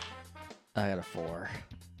 I got a 4.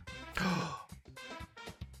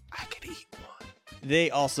 I could eat one. They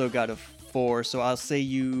also got a 4, so I'll say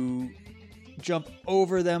you jump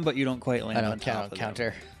over them, but you don't quite land I on don't top count of counter.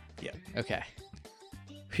 them. Yeah. Okay.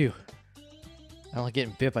 Phew. I don't like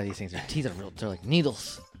getting bit by these things. Their teeth are real. They're like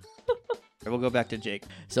needles. We'll go back to Jake.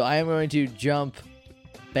 So I am going to jump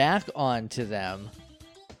back onto them.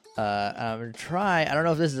 I'm going to try. I don't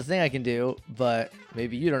know if this is a thing I can do, but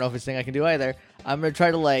maybe you don't know if it's a thing I can do either. I'm going to try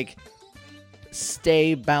to like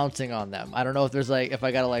stay bouncing on them. I don't know if there's like, if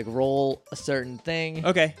I got to like roll a certain thing.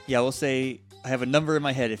 Okay. Yeah, we'll say I have a number in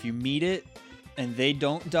my head. If you meet it and they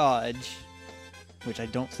don't dodge, which I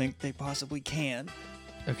don't think they possibly can,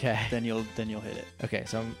 Okay. then you'll hit it. Okay.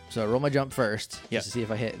 So I roll my jump first Yep. just to see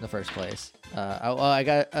if I hit in the first place. I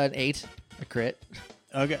got an 8, a crit.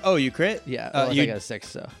 Okay. Oh, you crit? Yeah. Well, I you, got a 6,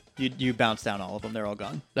 so. you bounce down all of them. They're all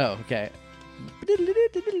gone. Oh, okay.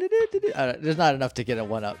 There's not enough to get a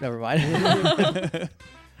 1 up. Never mind.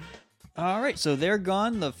 All right, so they're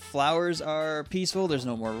gone. The flowers are peaceful. There's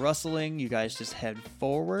no more rustling. You guys just head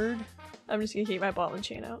forward. I'm just gonna keep my ball and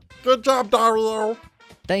chain out. Good job, Dario.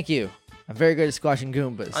 Thank you. I'm very good at squashing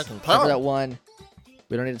Goombas. I can Except tell. for that one.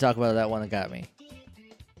 We don't need to talk about that one that got me.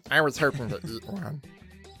 I was hoping to eat one.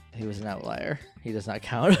 He was an outlier. He does not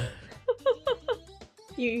count.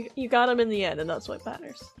 You got him in the end, and that's what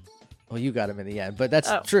matters. Well, you got him in the end, but that's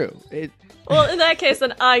Oh. true. Well, in that case,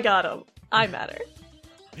 then I got him. I matter.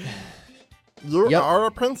 You Yep. are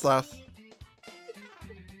a princess.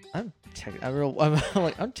 I'm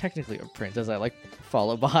technically a prince, as I like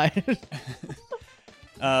follow behind.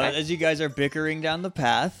 As you guys are bickering down the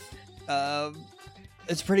path,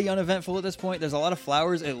 it's pretty uneventful at this point. There's a lot of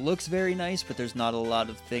flowers. It looks very nice, but there's not a lot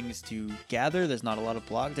of things to gather. There's not a lot of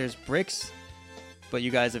blocks. There's bricks, but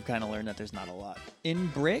you guys have kind of learned that there's not a lot in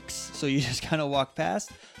bricks, so you just kind of walk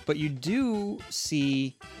past. But you do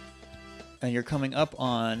see, and you're coming up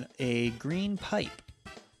on a green pipe.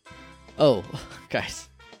 Oh, guys,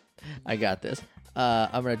 I got this.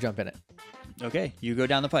 I'm gonna jump in it. Okay, you go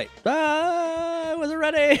down the pipe. I wasn't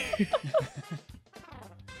ready.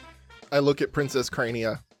 I look at Princess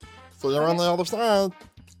Crania So you're on the other side.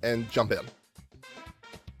 and jump in.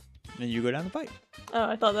 And you go down the pipe. Oh,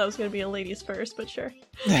 I thought that was gonna be a ladies first, but sure.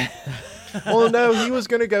 Well, no, he was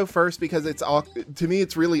gonna go first because to me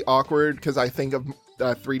it's really awkward because I think of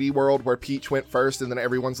 3D World where Peach went first and then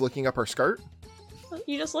everyone's looking up her skirt.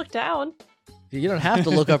 You just look down. You don't have to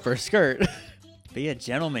look up her skirt. Be a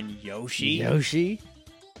gentleman, Yoshi. Yoshi,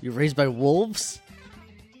 you're raised by wolves.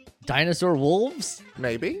 Dinosaur wolves.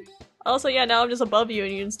 Maybe. Also, yeah, now I'm just above you,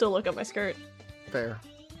 and you can still look at my skirt. Fair.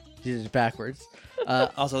 You did it backwards.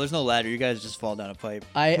 Also, there's no ladder. You guys just fall down a pipe.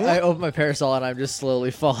 I open my parasol and I'm just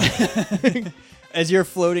slowly falling. As you're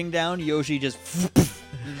floating down, Yoshi just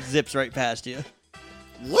zips right past you.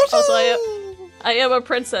 Also, I am a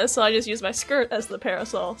princess, so I just use my skirt as the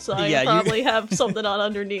parasol. So I Yeah, you- probably have something on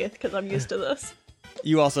underneath because I'm used to this.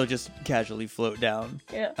 You also just casually float down.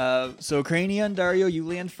 Yeah. So Crania and Dario, you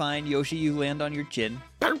land fine. Yoshi, you land on your chin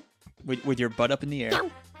with your butt up in the air.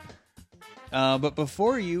 But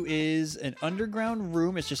before you is an underground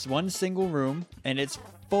room. It's just one single room, and it's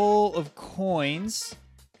full of coins.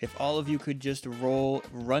 If all of you could just roll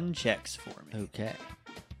run checks for me. Okay.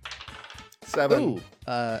 7. Ooh,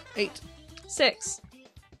 8. 6.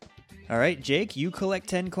 All right, Jake, you collect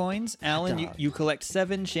 10 coins. Alan, Dog. you collect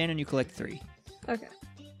 7. Shannon, you collect 3. Okay.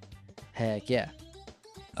 Heck yeah.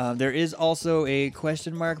 There is also a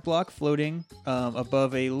question mark block floating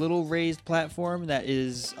above a little raised platform that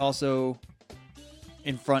is also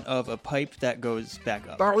in front of a pipe that goes back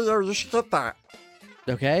up. Dario, you should get that.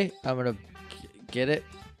 Okay, I'm gonna get it.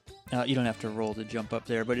 You don't have to roll to jump up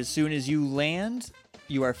there, but as soon as you land,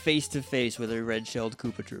 you are face to face with a red-shelled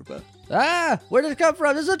Koopa Troopa. Ah, where did it come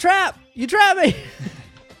from? This is a trap. You trapped me.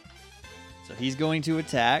 So he's going to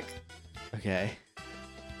attack. Okay.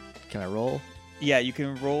 Can I roll? Yeah, you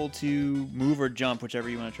can roll to move or jump, whichever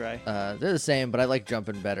you want to try. They're the same, but I like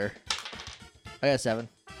jumping better. I got 7.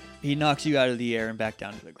 He knocks you out of the air and back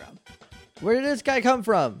down to the ground. Where did this guy come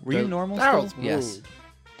from? Were you normal That still? was Yes.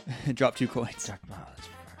 rude. Drop 2 coins.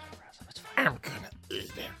 I'm gonna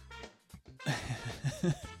eat him.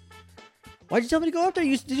 Why'd you tell me to go up there?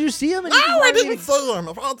 Did you see him? And No, you I wanted me didn't to- see him.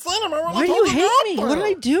 If I'd seen him, I would Why do you hate me? What did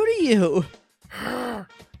I do to you?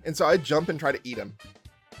 And so I jump and try to eat him.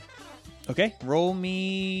 Okay, roll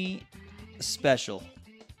me special.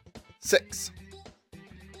 6.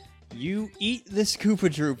 You eat this Koopa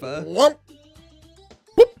Troopa. Whomp.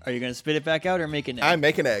 Are you going to spit it back out or make an egg? I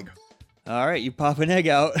make an egg. All right, you pop an egg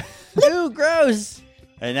out, Ooh, gross.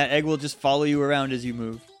 and that egg will just follow you around as you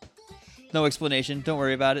move. No explanation. Don't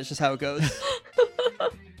worry about it. It's just how it goes.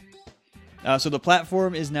 So the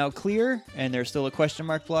platform is now clear, and there's still a question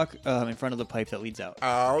mark block in front of the pipe that leads out.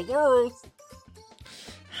 All yours.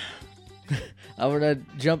 I'm gonna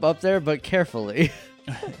jump up there, but carefully.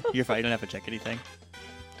 You're fine. You don't have to check anything.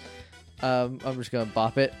 I'm just gonna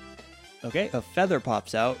bop it. Okay, a feather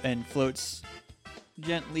pops out and floats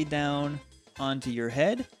gently down onto your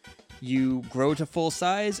head. You grow to full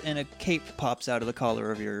size, and a cape pops out of the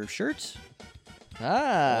collar of your shirt.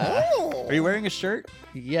 Ah, Are you wearing a shirt?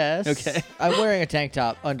 yes. Okay. I'm wearing a tank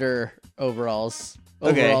top under overalls.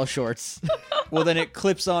 Okay. Overall shorts. Well, then it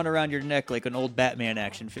clips on around your neck like an old Batman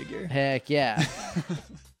action figure. Heck yeah.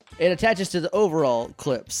 It attaches to the overall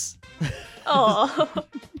clips. Oh.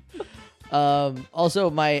 Also,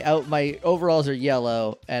 my overalls are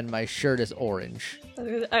yellow and my shirt is orange.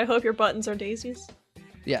 I hope your buttons are daisies.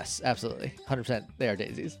 Yes, absolutely, 100%. They are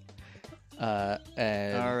daisies.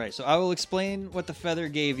 And All right, so I will explain what the feather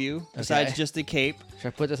gave you, besides Okay. just the cape. should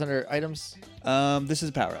I put this under items? This is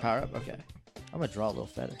power up. Power up. Okay. I'm gonna draw a little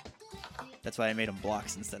feather. That's why I made them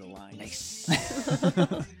blocks instead of lines.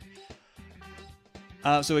 Nice.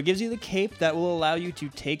 So it gives you the cape that will allow you to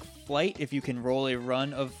take flight if you can roll a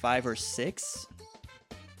run of 5 or 6.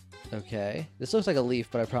 Okay. This looks like a leaf,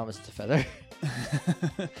 but I promise it's a feather.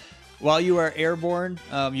 While you are airborne,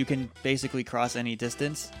 you can basically cross any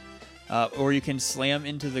distance, or you can slam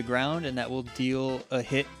into the ground, and that will deal a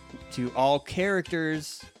hit to all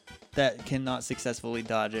characters that cannot successfully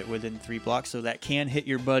dodge it within 3 blocks. So that can hit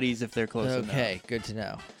your buddies if they're close enough. Okay, good to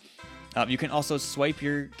know. You can also swipe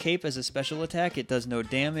your cape as a special attack. It does no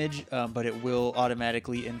damage, but it will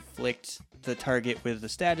automatically inflict the target with the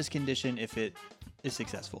status condition if it is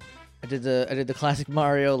successful. I did the classic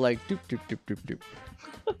Mario like doop doop doop doop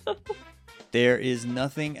doop. There is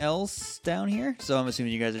nothing else down here, so I'm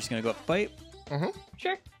assuming you guys are just going to go up the pipe.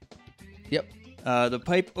 Sure. Yep. The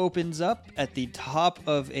pipe opens up at the top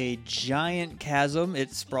of a giant chasm.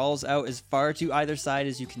 It sprawls out as far to either side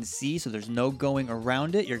as you can see, so there's no going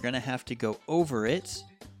around it. You're going to have to go over it.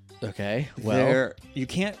 Okay. Well. You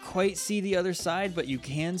can't quite see the other side, but you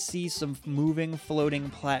can see some moving, floating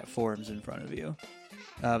platforms in front of you.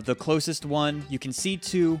 The closest one, you can see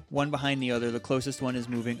 2, one behind the other. The closest one is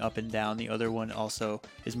moving up and down. The other one also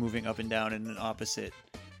is moving up and down in an opposite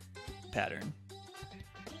pattern.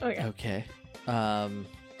 Okay. Okay. All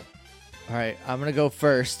right. I'm gonna go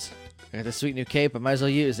first. I got the sweet new cape. I might as well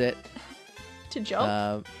use it. To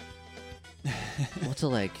jump? What's a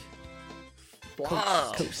like?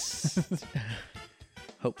 Wow. Coast.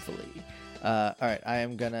 Hopefully. All right. I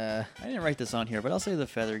am gonna. I didn't write this on here, but I'll say the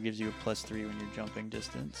feather gives you a +3 when you're jumping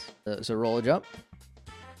distance. So roll a jump.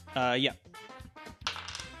 Yeah.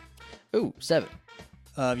 Ooh, 7.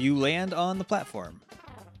 You land on the platform.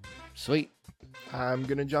 Sweet. I'm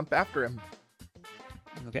going to jump after him.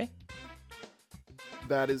 Okay.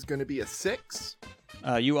 That is going to be a 6.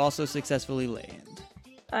 You also successfully land.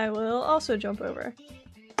 I will also jump over.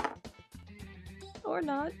 Or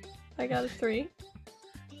not. I got a 3.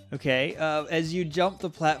 Okay. As you jump, the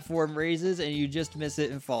platform raises, and you just miss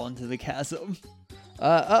it and fall into the chasm.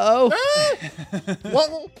 Uh-oh.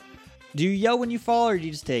 What? Do you yell when you fall, or do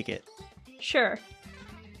you just take it? Sure.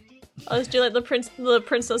 I'll just do like the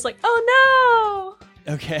princess like, oh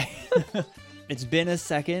no! Okay. It's been a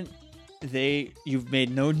second. You've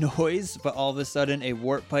made no noise, but all of a sudden a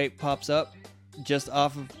warp pipe pops up just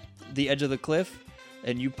off of the edge of the cliff,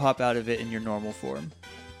 and you pop out of it in your normal form.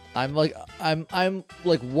 I'm like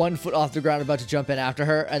 1 foot off the ground about to jump in after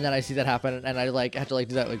her, and then I see that happen, and I like have to like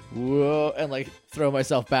do that like whoa and like throw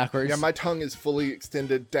myself backwards. Yeah, my tongue is fully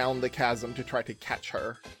extended down the chasm to try to catch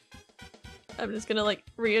her. I'm just gonna like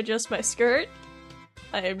readjust my skirt.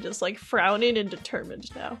 I am just like frowning and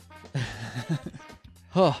determined now.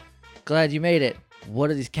 Oh, glad you made it. What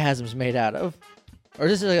are these chasms made out of? Or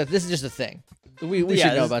this is just a thing. We Yeah,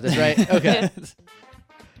 should know this- about this, right? Okay.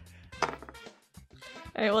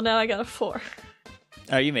 Alright, well now I got a 4. All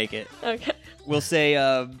right, you make it. Okay. We'll say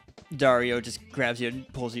Dario just grabs you and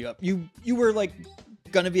pulls you up. You were like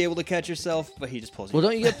gonna be able to catch yourself, but he just pulls you Well,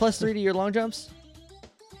 up. don't you get +3 to your long jumps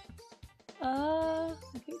I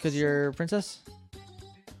think because so. you're a princess?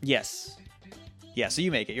 Yes. Yeah, so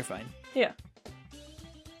you make it. You're fine. Yeah.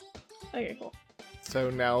 Okay, cool. So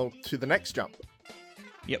now to the next jump.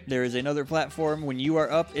 Yep, there is another platform. When you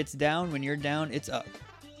are up, it's down. When you're down, it's up.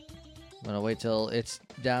 I'm gonna wait till it's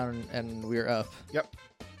down and we're up Yep.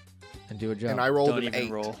 and do a jump. And I rolled Don't an even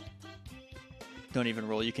 8. roll. Don't even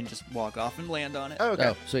roll. You can just walk off and land on it. Oh, okay.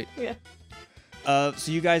 Oh, sweet. Yeah.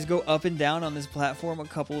 So you guys go up and down on this platform a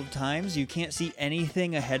couple of times. You can't see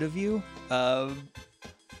anything ahead of you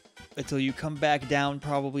until you come back down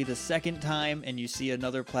probably the second time and you see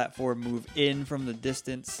another platform move in from the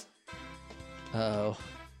distance. Oh.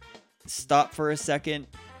 Stop for a second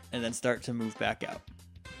and then start to move back out.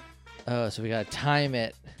 Oh, so we gotta time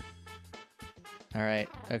it. All right.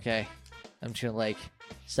 Okay. I'm just gonna like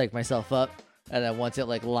psych myself up, and then once it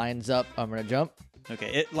like lines up, I'm gonna jump.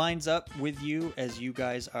 Okay, it lines up with you as you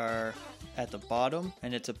guys are at the bottom,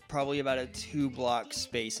 and it's probably about a 2-block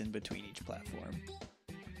space in between each platform.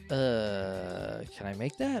 Can I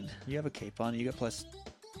make that? You have a cape on. You get plus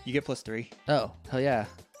 3. Oh, hell yeah.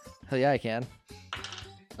 Hell yeah, I can.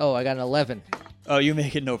 Oh, I got an 11. Oh, you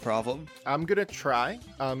make it no problem. I'm gonna try.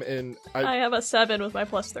 And I have a 7 with my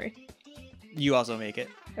 +3. You also make it.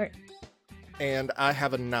 and I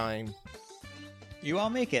have a 9. You all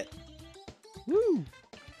make it. Woo!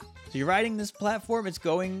 So you're riding this platform. It's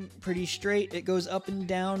going pretty straight. It goes up and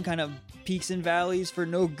down, kind of peaks and valleys for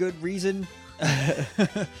no good reason.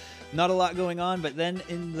 Not a lot going on, but then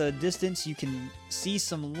in the distance you can see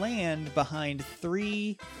some land behind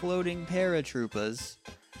 3 floating paratroopers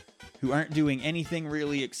who aren't doing anything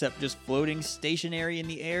really except just floating stationary in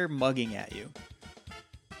the air, mugging at you.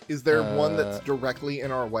 Is there one that's directly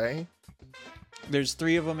in our way? There's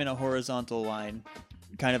 3 of them in a horizontal line,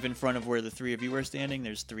 kind of in front of where the 3 of you are standing.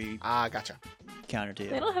 There's 3 Ah, gotcha. counter to you.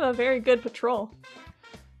 They don't have a very good patrol.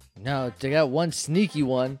 No, they got one sneaky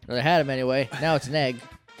one. Or they had him anyway. Now it's an egg.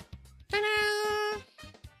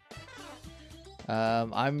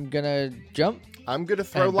 I'm gonna jump I'm gonna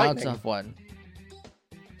throw and bounce lightning. off one.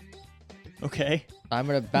 Okay. I'm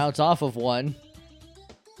gonna bounce off of one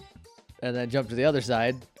and then jump to the other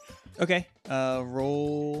side. Okay.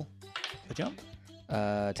 Roll a jump.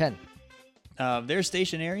 10. They're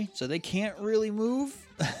stationary, so they can't really move.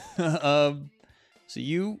 So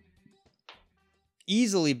you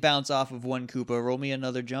easily bounce off of one Koopa. Roll me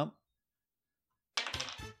another jump,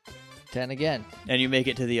 10 again. and you make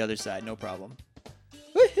it to the other side. No problem.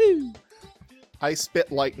 Woohoo! I spit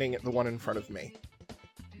lightning at the one in front of me.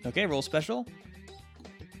 Okay, roll special.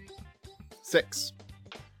 6.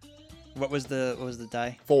 What was the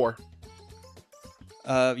die? 4.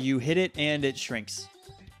 You hit it and it shrinks.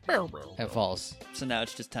 It falls. So now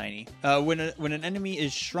it's just tiny. When an enemy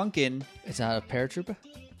is shrunken, It's not a paratrooper,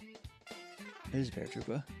 it is a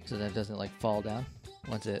paratrooper. so that it doesn't like fall down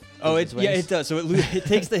once it. Oh, loses its yeah, wings? it does. So it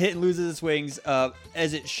takes the hit and loses its wings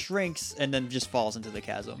as it shrinks and then just falls into the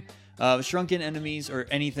chasm. Shrunken enemies or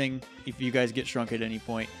anything, if you guys get shrunk at any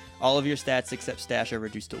point, all of your stats except stash are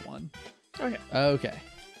reduced to 1. Okay. Okay.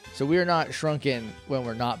 So we're not shrunken when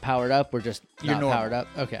we're not powered up. We're just You're not normal. powered up.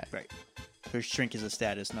 Okay. Right. Because shrink is a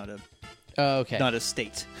status, not Okay. a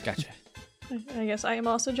state. Gotcha. I guess I am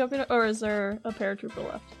also jumping, or is there a paratrooper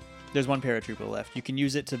left? There's one paratrooper left. You can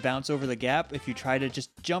use it to bounce over the gap. If you try to just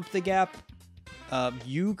jump the gap,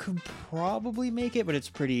 you can probably make it, but it's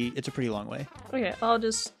a pretty long way. Okay, I'll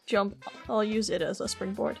just jump. I'll use it as a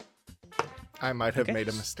springboard. I might have Okay. made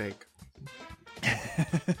a mistake.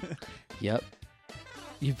 Yep.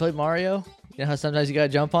 You play Mario? You know how sometimes you gotta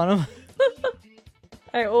jump on him?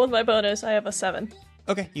 Alright, well, with my bonus, I have a 7.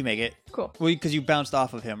 Okay, you make it. Cool. Well, because you bounced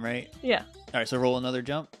off of him, right? Yeah. All right, so roll another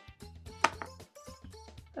jump.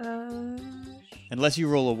 Uh, Unless you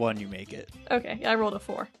roll a 1, you make it. okay, I rolled a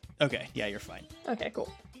 4. Okay, yeah, you're fine. Okay,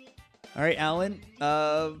 cool. All right, Alan.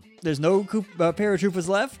 There's no paratroopers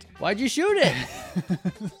left. Why'd you shoot it?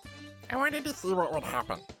 I wanted to see what would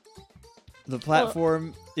happen. The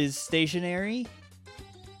platform is stationary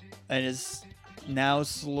and is now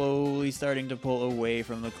slowly starting to pull away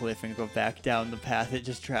from the cliff and go back down the path it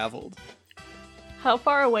just traveled. How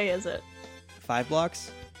far away is it? 5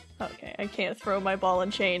 blocks? Okay, I can't throw my ball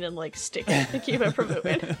and chain and, like, stick it to keep it from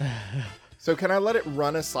moving. So can I let it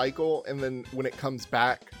run a cycle and then when it comes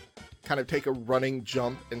back, kind of take a running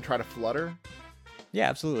jump and try to flutter? Yeah,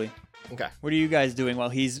 absolutely. Okay. What are you guys doing while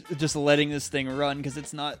he's just letting this thing run because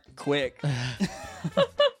it's not quick?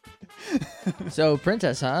 So,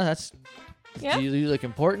 princess, huh? That's. Yeah? Do you do like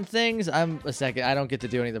important things? I'm a second. I don't get to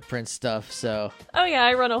do any of the prince stuff, so. Oh yeah,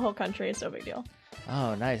 I run a whole country, it's no big deal.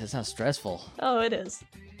 Oh, nice. That sounds stressful. Oh, it is.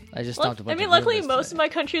 I just Look, stomped a bunch I mean, of luckily Roombas most today. of my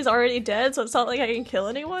country is already dead, so it's not like I can kill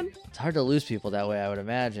anyone. It's hard to lose people that way, I would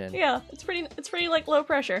imagine. Yeah, it's pretty like low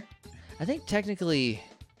pressure. I think technically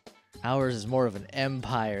ours is more of an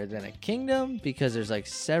empire than a kingdom because there's like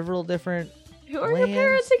several different. Who are your Lands.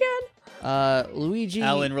 parents again? Luigi.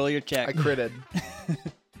 Alan, roll your check. I critted.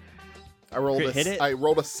 I rolled Crit hit it? I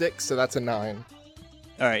rolled a 6, so that's a 9.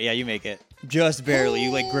 All right, yeah, you make it. Just barely.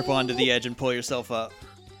 You like grip onto the edge and pull yourself up.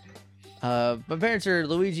 My parents are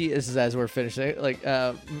Luigi. This is as we're finishing. Like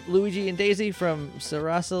Luigi and Daisy from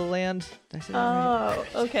Sarasa Land. Did I say that right?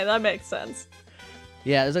 Oh, okay, that makes sense.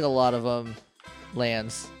 Yeah, there's like a lot of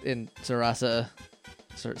lands in Sarasa.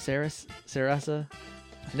 Sarasa?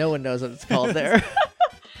 No one knows what it's called there.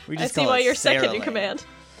 We I just see call why it you're second in Saraland. command.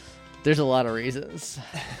 There's a lot of reasons.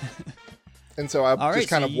 And so I All right, just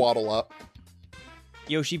kind so of you- waddle up.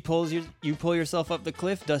 Yoshi you pull yourself up the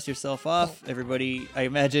cliff, dust yourself off. Everybody, I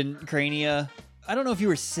imagine Crania. I don't know if you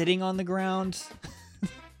were sitting on the ground.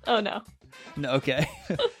 Oh no. No, okay.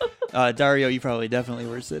 Dario, you probably definitely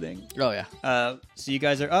were sitting. Oh yeah. So you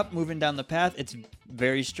guys are up, moving down the path. It's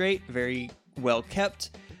very straight, very well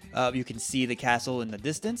kept. You can see the castle in the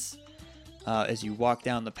distance. As you walk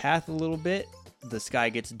down the path a little bit, the sky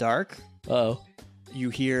gets dark. Uh-oh. You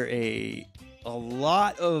hear a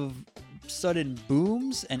lot of sudden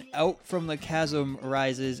booms, and out from the chasm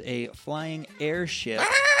rises a flying airship,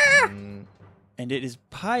 Mm, and it is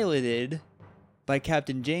piloted by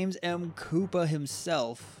Captain James M. Koopa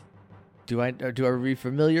himself. do I be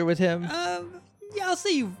familiar with him? Yeah, I'll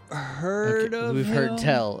say you've heard Okay, of we've him. heard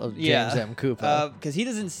tell of James Yeah. M. Koopa. Because he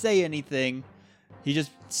doesn't say anything. He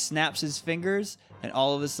just snaps his fingers, and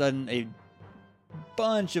all of a sudden, a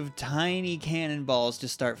bunch of tiny cannonballs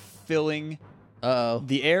just start filling Uh-oh.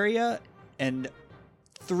 the area, and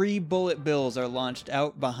 3 bullet bills are launched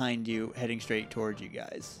out behind you, heading straight towards you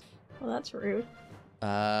guys. Well, that's rude. We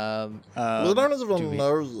Um, don't do even we-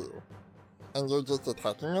 know you. And you're just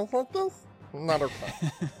attacking us like this? Not okay.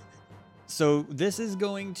 So this is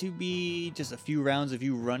going to be just a few rounds of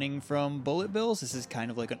you running from bullet bills. This is kind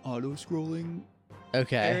of like an auto-scrolling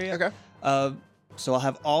Okay. area. Okay. So I'll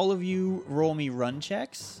have all of you roll me run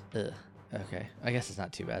checks. Ugh. Okay. I guess it's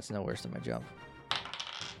not too bad. It's no worse than my jump.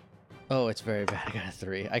 Oh, it's very bad. I got a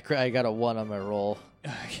 3. I got a 1 on my roll.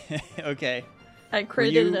 Okay. I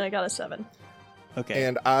critted you- and I got a 7. Okay.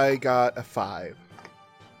 And I got a 5.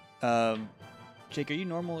 Jake, are you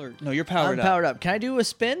normal or no? You're I'm powered up. powered up. Can I do a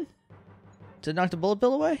spin to knock the bullet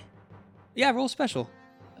bill away? Yeah, roll special.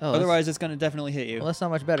 Oh, Otherwise, it's gonna definitely hit you. well, that's not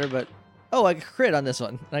much better. But oh, I crit on this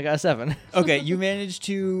one. And I got a 7. Okay, you managed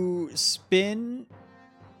to spin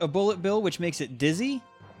a bullet bill, which makes it dizzy.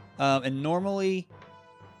 And normally,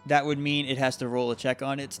 that would mean it has to roll a check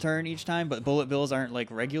on its turn each time. But bullet bills aren't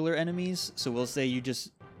like regular enemies, so we'll say you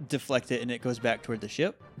just deflect it and it goes back toward the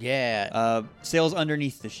ship. Yeah. Sails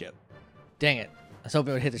underneath the ship. Dang it. I was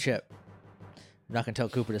hoping it would hit the ship. I'm not gonna tell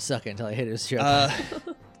Cooper to suck it until I hit his ship.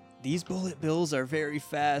 These bullet bills are very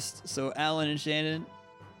fast, so Alan and Shannon,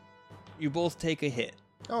 you both take a hit.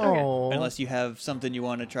 Oh. Unless you have something you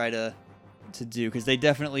want to try to do, because they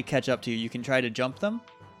definitely catch up to you. You can try to jump them.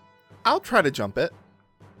 I'll try to jump it.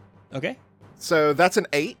 Okay. So that's an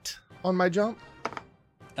 8 on my jump.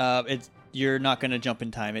 You're not gonna jump in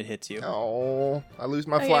time. It hits you. Oh, I lose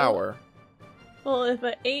my Okay. flower. Well, if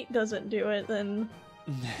an 8 doesn't do it, then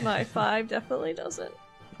my 5 definitely doesn't.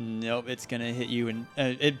 Nope, it's gonna hit you, and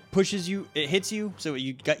it pushes you. It hits you, so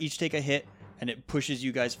you each take a hit, and it pushes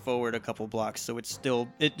you guys forward a couple blocks. So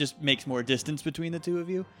it just makes more distance between the two of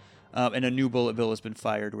you. And a new bullet bill has been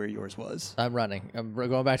fired where yours was. I'm running. I'm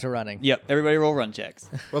going back to running. Yep, everybody roll run checks.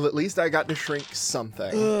 Well, at least I got to shrink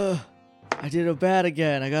something. Ugh, I did it bad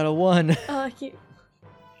again. I got a 1.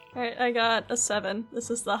 Alright, I got a 7. This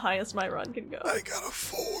is the highest my run can go. I got a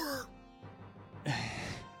 4.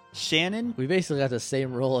 Shannon, We basically got the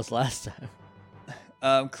same roll as last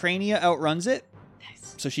time. Crania outruns it,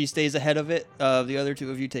 Nice. so she stays ahead of it. The other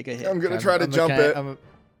two of you take a hit. I'm gonna try to I'm jump gonna- it. I'm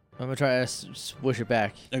gonna try to swoosh it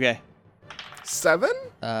back. Okay. 7?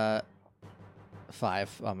 5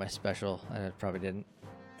 on my special. I probably didn't.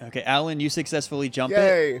 Okay, Alan, you successfully jump it.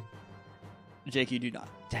 Yay. Jake, you do not.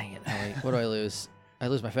 Dang it. What do I lose? I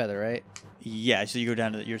lose my feather, right? Yeah, so you go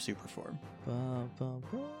down to your super form. Bum, bum,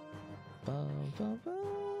 bum, bum, bum, bum.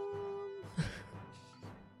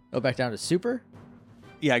 Oh, back down to super?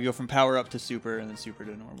 Yeah, you go from power up to super and then super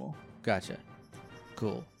to normal. Gotcha.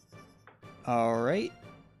 Cool. All right.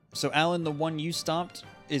 So, Alan, the one you stomped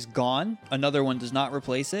is gone. Another one does not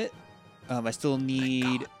replace it. I still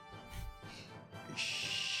need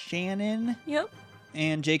Shannon Yep.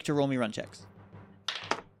 and Jake to roll me run checks.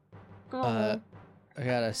 Oh, I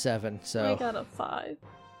got a 7, so I got a 5.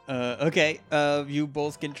 Okay. You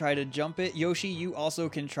both can try to jump it. Yoshi, you also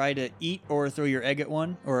can try to eat or throw your egg at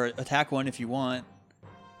one or attack one if you want.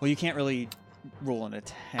 Well, you can't really roll an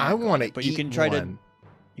attack. I want to but eat you can try one.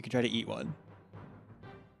 You can try to eat one.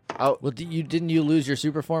 Oh, well, didn't you lose your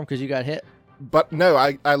super form because you got hit? but no,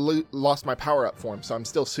 I lost my power up form, so I'm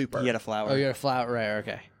still super. He had a flower. Oh, you're a flat right.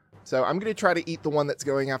 Okay. So I'm going to try to eat the one that's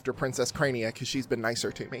going after Princess Crania because she's been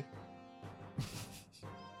nicer to me.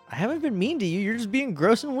 I haven't been mean to you. You're just being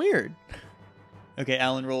gross and weird. Okay,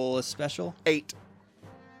 Alan, roll a special. 8.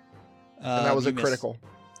 And that was a you missed. critical.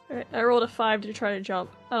 Alright, I rolled a 5 to try to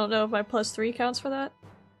jump. I don't know if my +3 counts for that.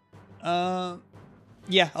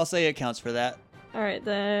 Yeah, I'll say it counts for that. Alright,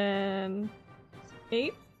 then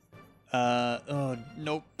 8? Oh,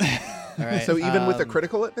 nope. All right. So even with a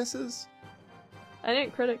critical, it misses? I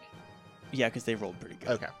didn't critic. Yeah, because they rolled pretty good.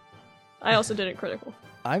 Okay. I also didn't critical.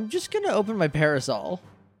 I'm just going to open my parasol.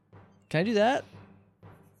 Can I do that?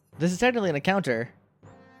 This is technically an encounter,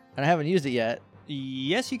 and I haven't used it yet.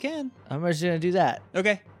 Yes, you can. I'm just going to do that.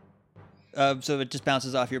 Okay. So it just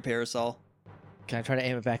bounces off your parasol. Can I try to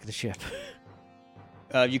aim it back at the ship?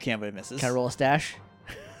 You can, but it misses. Can I roll a stash?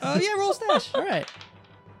 Yeah, roll a stash. All right.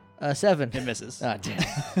 7. It misses. Ah, damn.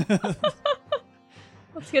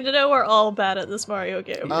 It's good to know we're all bad at this Mario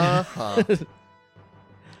game. Uh-huh.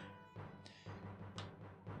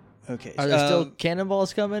 Okay. Are there still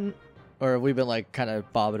cannonballs coming? Or have we been like kind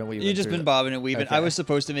of bobbing and weaving? You've just through been it? bobbing and weaving. I Okay. was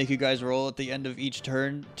supposed to make you guys roll at the end of each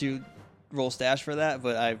turn to roll stash for that,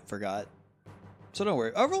 but I forgot. So don't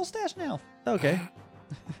worry. I'll roll stash now. Okay.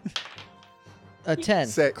 A 10.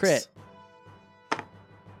 6. Crit.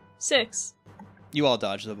 6. You all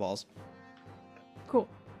dodge the balls. Cool.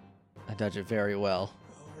 I dodge it very well.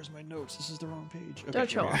 Oh, where's my notes? This is the wrong page. Don't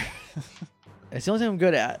show off. It's the only thing I'm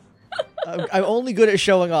good at. I'm only good at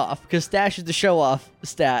showing off because stash is the show off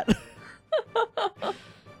stat.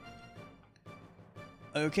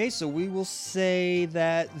 Okay, so we will say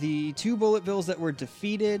that the 2 bullet bills that were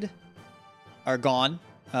defeated are gone.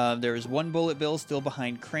 There is 1 bullet bill still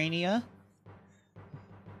behind Crania.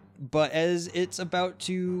 But as it's about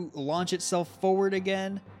to launch itself forward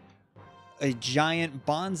again, a giant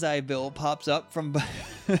bonsai bill pops up from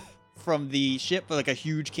from the ship, like a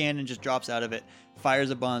huge cannon just drops out of it,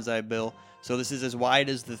 fires a bonsai bill. So this is as wide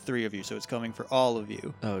as the 3 of you, so it's coming for all of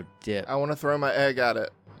you. Oh, dip. I want to throw my egg at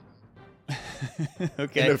it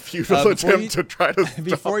Okay. in a futile before attempt you- to try to stop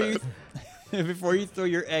before you it. before you throw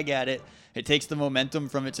your egg at it, it takes the momentum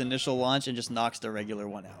from its initial launch and just knocks the regular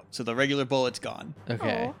one out. So the regular bullet's gone.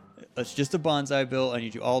 Okay. Aw. It's just a bonsai bill. I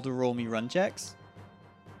need you all to roll me run checks.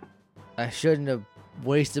 I shouldn't have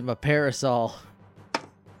wasted my parasol. I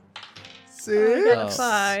 6. got Oh. a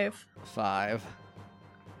 5. 5.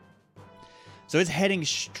 So it's heading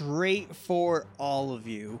straight for all of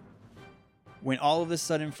you. When all of a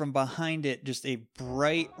sudden from behind it, just a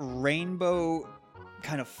bright rainbow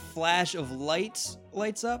kind of flash of lights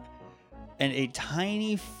up, and a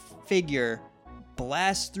tiny figure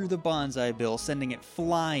blasts through the bonsai bill, sending it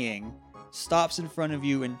flying, stops in front of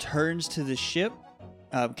you, and turns to the ship.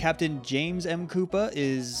 Captain James M. Koopa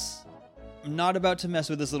is not about to mess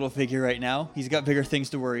with this little figure right now. He's got bigger things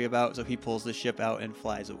to worry about, so he pulls the ship out and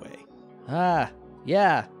flies away. Ah,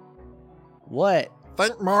 yeah. What?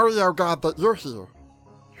 Thank Mario God that you're here,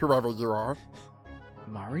 whoever you are.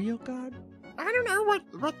 Mario God? I don't know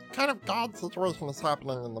what kind of God situation is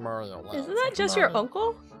happening in the Mario land. Isn't that just your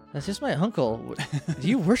uncle? That's just my uncle. Do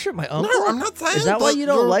you worship my uncle? No, I'm not saying Is that why you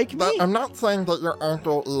don't you're- like that- me? I'm not saying that your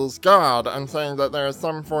uncle is God. I'm saying that there is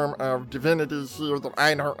some form of divinity here that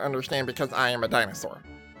I don't understand because I am a dinosaur.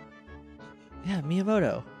 Yeah,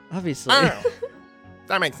 Miyamoto. Obviously. Oh,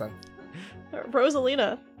 that makes sense.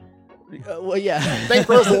 Rosalina. Well, yeah. Thank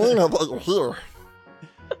Rosalina that you're here.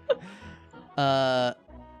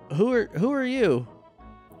 Who are you?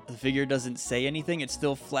 The figure doesn't say anything. It's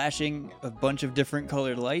still flashing a bunch of different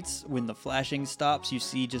colored lights. When the flashing stops, you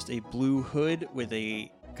see just a blue hood with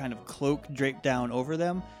a kind of cloak draped down over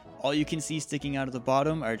them. All you can see sticking out of the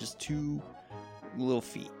bottom are just 2 little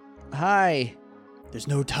feet. Hi. There's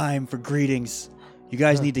no time for greetings. You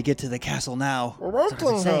guys need to get to the castle now. We're what I'm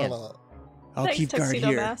working saying. on it. I'll Thanks, keep guard Tuxedo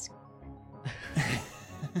here. Mask.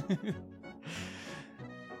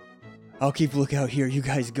 I'll keep lookout here. You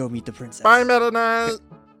guys go meet the princess. Bye, Meta Knight.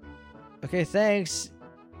 Okay, thanks.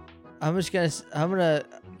 I'm gonna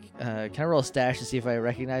can I roll a stash to see if I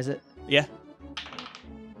recognize it? Yeah,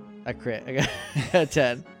 I crit. I got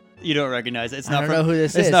 10. you don't recognize it. It's I not don't from know who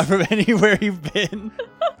this It's is. not from anywhere you've been.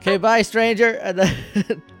 Okay, bye, stranger. And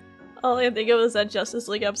then All I can think of is that Justice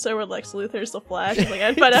League episode where Lex Luthor's the Flash. I'm like,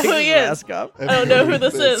 I'd find out takes who he his is. mask off. I don't know who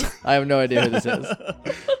this is. I have no idea who this is.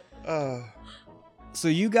 So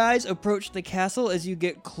you guys approach the castle. As you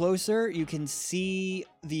get closer, you can see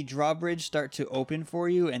the drawbridge start to open for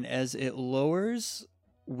you, and as it lowers,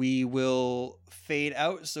 we will fade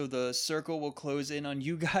out, so the circle will close in on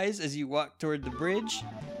you guys as you walk toward the bridge.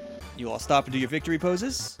 You all stop and do your victory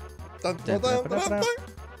poses.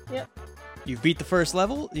 Yep. You beat the first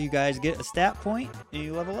level. You guys get a stat point, and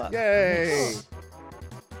you level up. Yay!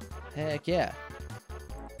 Heck yeah.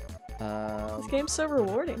 This game's so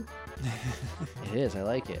rewarding. It is. I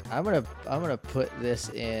like it. I'm gonna put this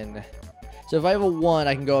in. So if I have a 1,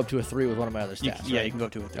 I can go up to a 3 with one of my other stats. Yeah, right? you can go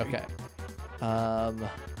up to a 3. Okay.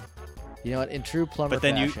 You know what? In true plumber But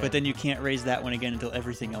then you can't raise that one again until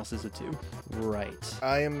everything else is a 2. Right.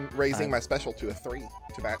 I am raising my special to a 3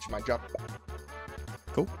 to match my jump.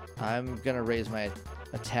 Cool. I'm gonna raise my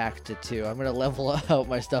attack to 2. I'm gonna level out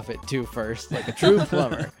my stuff at 2 first, like a true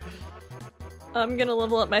plumber. I'm gonna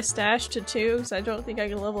level up my stash to 2 because I don't think I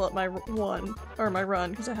can level up my 1 or my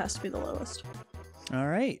run because it has to be the lowest. All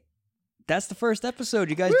right. That's the first episode.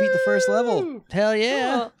 You guys beat the first level. Woo! Hell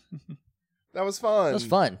yeah. Cool. That was fun. That was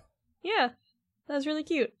fun. Yeah, that was really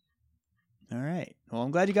cute. All right. Well, I'm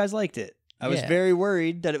glad you guys liked it. I was Yeah. very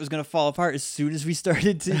worried that it was going to fall apart as soon as we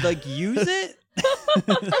started to use it. I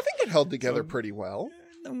think it held together pretty well.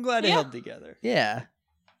 I'm glad it Yeah. held together. Yeah.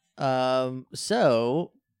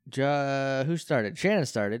 So, who started? Shannon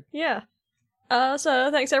started. Yeah. So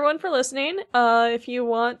thanks everyone for listening. If you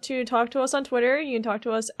want to talk to us on Twitter, you can talk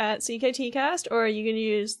to us at CKTcast, or you can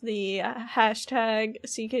use the hashtag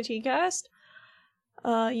CKTcast.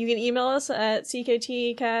 You can email us at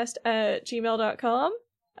cktcast@gmail.com.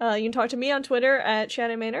 You can talk to me on Twitter at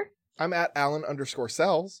Shannon Manor. I'm at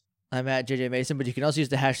Alan_Cells. I'm at JJ Mason, but you can also use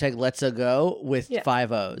the hashtag Let's A Go with Yeah.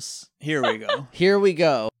 5 O's. Here we go. Here we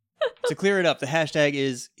go. To clear it up, the hashtag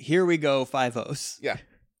is here we go 5 O's. Yeah.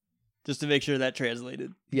 Just to make sure that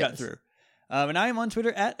translated. Got Yes. through. And I am on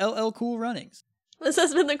Twitter at LLCoolRunnings. This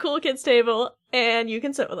has been the Cool Kids Table, and you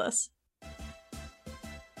can sit with us.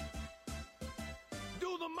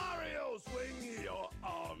 Do the Mario swing your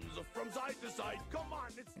arms from side to side. Come on,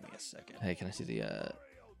 it's Give me a second. Hey, can I see the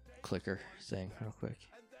clicker thing real quick?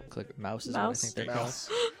 Click mouse is Mouse? what I think they're Mouse.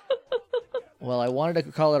 called. Well, I wanted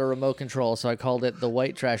to call it a remote control, so I called it the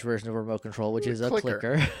white trash version of a remote control, which is a Clicker.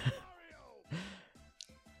 clicker.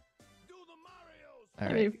 All I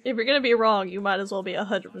right. mean, if you're gonna be wrong, you might as well be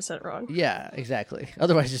 100% wrong. Yeah, exactly.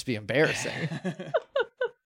 Otherwise, it'd just be embarrassing.